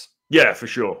looks? Yeah, for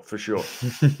sure.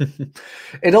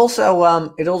 It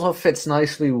also fits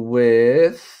nicely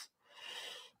with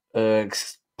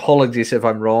apologies if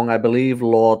I'm wrong. I believe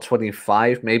law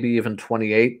 25, maybe even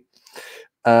 28.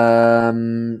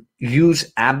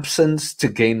 Use absence to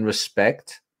gain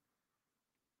respect,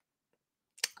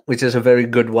 which is a very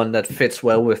good one that fits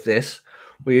well with this,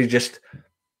 where you just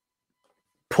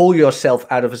pull yourself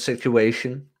out of a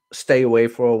situation, stay away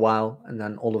for a while, and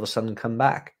then all of a sudden come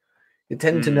back. You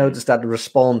tend to notice that the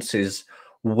response is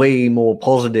way more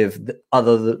positive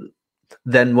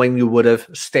than when you would have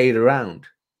stayed around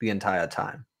the entire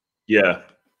time. Yeah,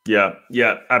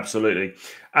 absolutely.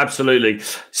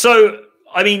 So,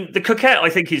 I mean, the coquette, I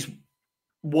think, is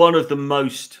one of the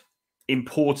most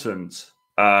important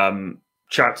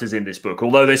chapters in this book,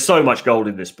 although there's so much gold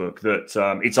in this book that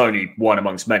it's only one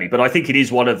amongst many. But I think it is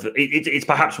it's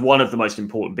perhaps one of the most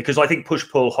important, because I think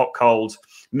push-pull, hot-cold,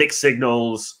 mixed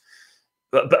signals,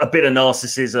 a bit of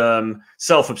narcissism,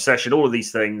 self-obsession, all of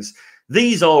these things,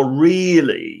 these are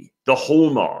really the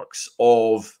hallmarks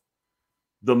of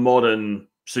the modern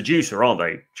seducer, aren't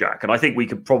they, Jack? And I think we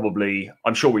could probably,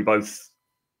 I'm sure we both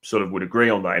sort of would agree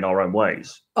on that in our own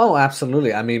ways. Oh,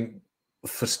 absolutely. I mean,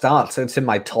 for starts, it's in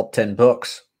my top 10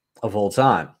 books of all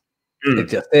time. It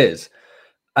just is.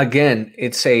 Again,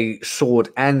 it's a sword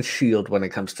and shield when it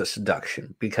comes to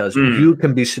seduction, because you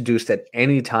can be seduced at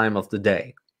any time of the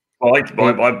day. I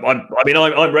mean,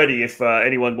 I'm ready if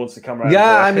anyone wants to come around.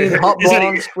 Yeah, I mean, hot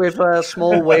blondes with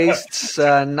small waists,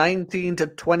 19 to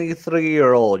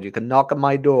 23-year-old. You can knock on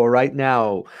my door right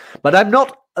now, but I'm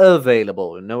not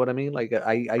available. You know what I mean? Like,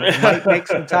 I might make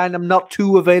some time. I'm not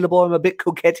too available. I'm a bit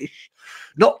coquettish.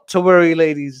 Not to worry,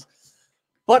 ladies.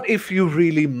 But if you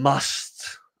really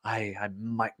must, I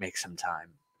might make some time.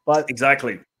 But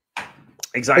exactly.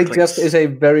 It just is a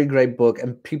very great book,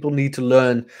 and people need to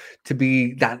learn to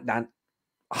be that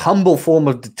humble form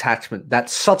of detachment, that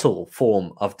subtle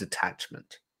form of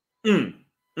detachment,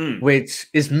 which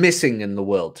is missing in the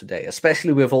world today,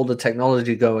 especially with all the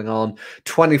technology going on,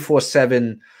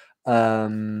 24/7,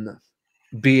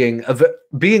 being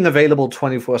available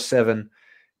 24/7.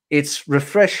 It's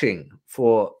refreshing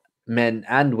for men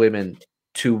and women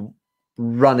to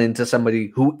run into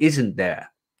somebody who isn't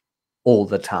there all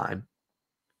the time.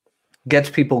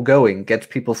 Gets people going, gets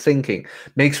people thinking.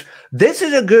 This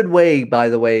is a good way, by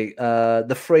the way,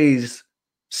 the phrase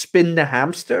spin the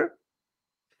hamster.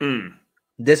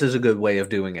 This is a good way of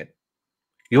doing it.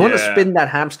 You want to spin that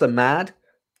hamster mad?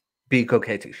 Be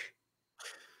coquettish.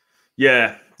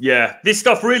 Yeah. This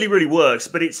stuff really, really works,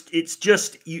 but it's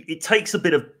just, it takes a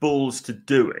bit of balls to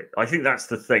do it. I think that's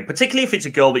the thing, particularly if it's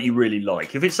a girl that you really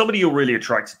like. If it's somebody you're really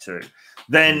attracted to,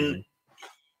 then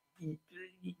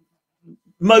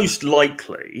most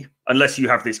likely, unless you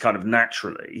have this kind of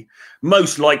naturally,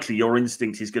 most likely your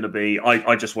instinct is going to be,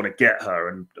 I just want to get her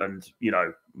and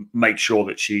make sure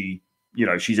that she,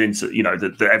 she's into,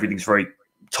 that everything's very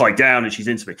tied down and she's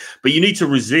into me. But you need to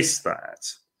resist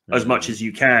that as much as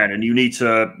you can, and you need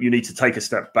to take a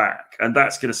step back, and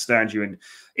that's going to stand you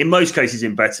in most cases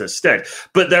in better stead.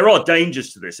 But there are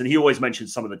dangers to this, and he always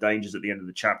mentions some of the dangers at the end of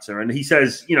the chapter. And he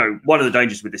says, one of the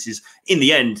dangers with this is, in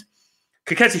the end,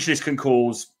 coquettishness can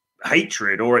cause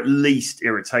hatred or at least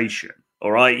irritation.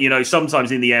 All right.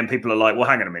 Sometimes in the end, people are like, well,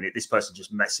 hang on a minute, this person's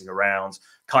just messing around,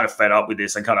 kind of fed up with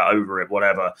this and kind of over it,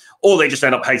 whatever. Or they just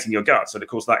end up hating your guts. And of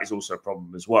course, that is also a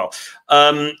problem as well.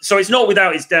 So it's not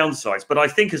without its downsides. But I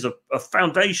think as a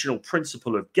foundational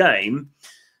principle of game,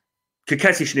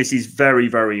 coquettishness is very,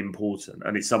 very important.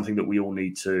 And it's something that we all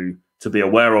need to be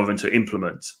aware of and to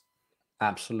implement.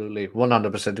 Absolutely.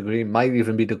 100% agree. Might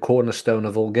even be the cornerstone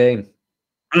of all game.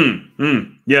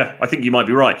 Yeah, I think you might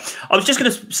be right. I was just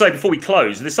going to say before we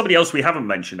close, there's somebody else we haven't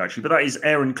mentioned actually, but that is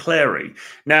Aaron Clarey.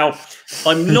 Now,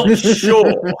 I'm not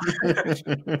sure.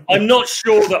 I'm not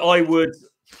sure that I would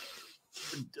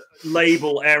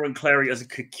label Aaron Clarey as a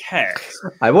coquette.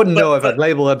 I wouldn't know if I'd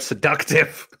label him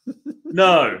seductive.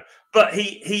 No, but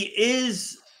he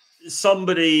is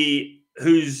somebody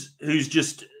who's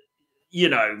just, you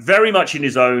know, very much in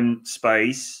his own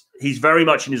space. He's very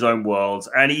much in his own world,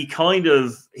 and he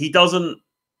doesn't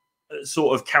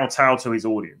sort of kowtow to his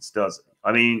audience, does he?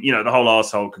 I mean, you know, the whole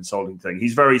arsehole consulting thing.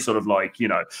 He's very sort of like, you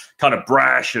know, kind of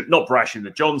brash, not brash in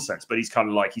the John sense, but he's kind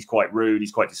of like, he's quite rude.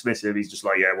 He's quite dismissive. He's just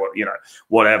like, yeah, what, you know,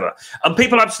 whatever. And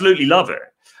people absolutely love it.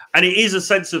 And it is a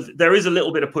sense of, there is a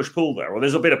little bit of push-pull there, or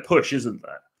there's a bit of push, isn't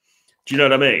there? Do you know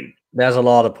what I mean? There's a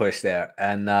lot of push there.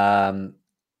 And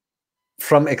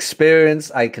from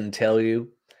experience, I can tell you,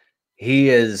 he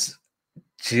is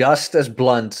just as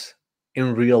blunt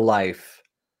in real life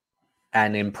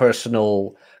and in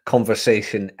personal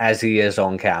conversation as he is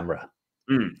on camera.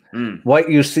 What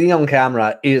you see on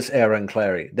camera is Aaron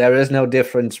Clarey. There is no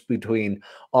difference between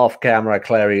off-camera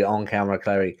Clarey, on-camera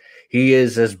Clarey. He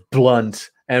is as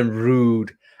blunt and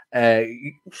rude,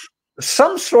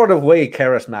 some sort of way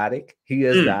charismatic. He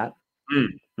is that.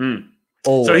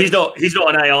 Always. So he's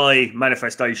not an AI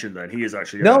manifestation then. He is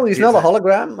actually he's not a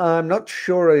hologram. I'm not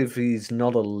sure if he's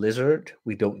not a lizard.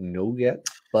 We don't know yet,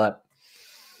 but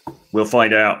we'll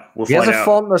find out. He has a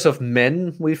fondness of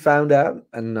men, we found out,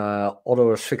 and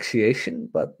auto asphyxiation.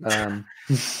 But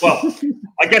well,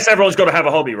 I guess everyone's got to have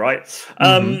a hobby, right?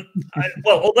 Well,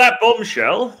 on that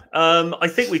bombshell, I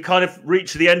think we kind of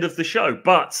reached the end of the show.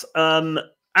 But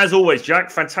as always, Jack,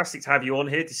 fantastic to have you on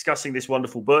here discussing this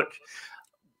wonderful book.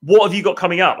 What have you got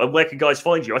coming up, and where can guys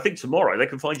find you? I think tomorrow they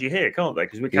can find you here, can't they?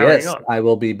 Because we're carrying on. I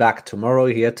will be back tomorrow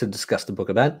here to discuss the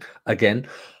book again.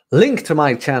 Link to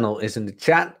my channel is in the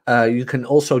chat. You can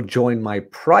also join my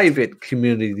private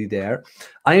community there.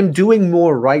 I am doing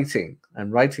more writing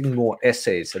and writing more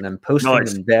essays, and I'm posting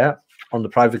them there on the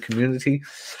private community.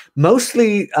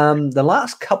 Mostly, the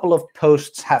last couple of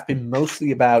posts have been mostly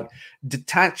about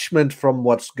detachment from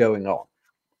what's going on.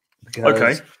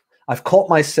 Because I've caught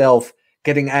myself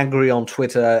getting angry on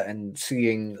Twitter and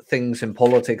seeing things in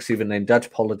politics, even in Dutch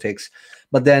politics,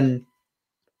 but then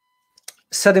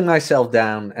setting myself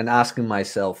down and asking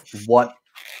myself, what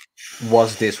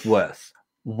was this worth?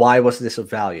 Why was this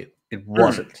of value? It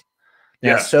wasn't.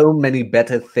 There are so many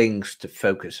better things to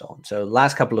focus on. So the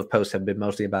last couple of posts have been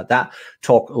mostly about that.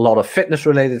 Talk a lot of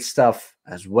fitness-related stuff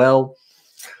as well.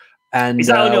 And is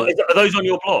that are those on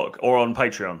your blog or on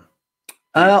Patreon?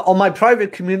 On my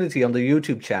private community on the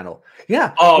YouTube channel.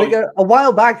 Yeah. A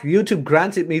while back, YouTube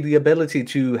granted me the ability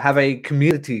to have a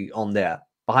community on there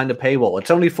behind the paywall. It's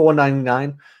only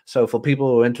 $4.99. So for people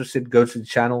who are interested, go to the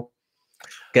channel,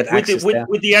 get access there.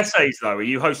 With the essays, though, are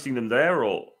you hosting them there?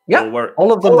 Yeah,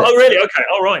 all of them. Oh, really? Okay.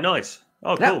 All right. Nice.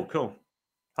 Oh, cool.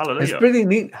 Hallelujah. It's pretty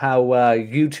neat how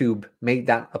YouTube made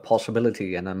that a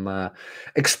possibility, and I'm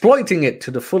exploiting it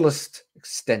to the fullest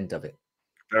extent of it.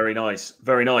 Very nice.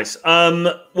 Very nice.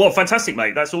 Well, fantastic,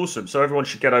 mate. That's awesome. So everyone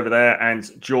should get over there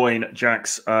and join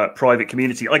Jack's private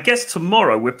community. I guess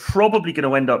tomorrow we're probably going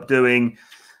to end up doing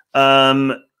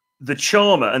the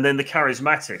Charmer and then the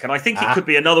Charismatic. And I think it could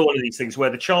be another one of these things where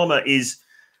the Charmer is,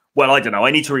 well, I don't know.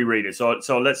 I need to reread it.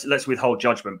 So let's withhold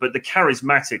judgment. But the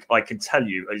Charismatic, I can tell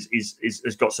you,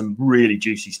 has got some really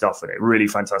juicy stuff in it, really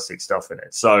fantastic stuff in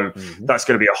it. So that's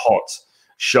going to be a hot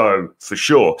show for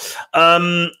sure.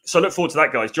 So look forward to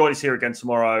that, guys. Join us here again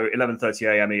tomorrow,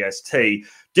 11:30 a.m. EST.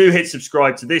 Do hit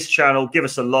subscribe to this channel. Give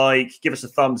us a like. Give us a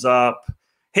thumbs up.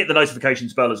 Hit the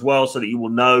notifications bell as well so that you will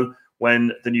know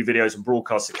when the new videos and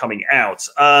broadcasts are coming out.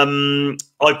 I've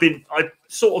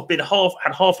sort of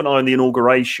had half an eye on the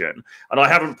inauguration, and I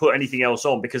haven't put anything else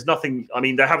on because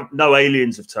no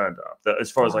aliens have turned up as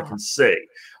far as I can see.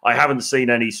 I haven't seen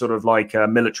any sort of like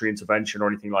military intervention or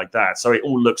anything like that. So it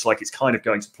all looks like it's kind of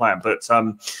going to plan.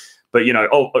 But you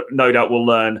know, no doubt we'll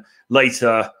learn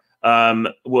later.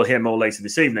 We'll hear more later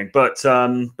this evening. But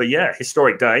yeah,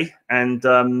 historic day. And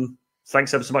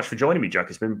thanks ever so much for joining me, Jack.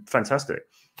 It's been fantastic.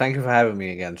 Thank you for having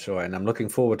me again, Troy. And I'm looking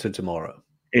forward to tomorrow.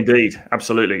 Indeed.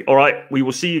 Absolutely. All right. We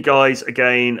will see you guys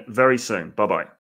again very soon. Bye-bye.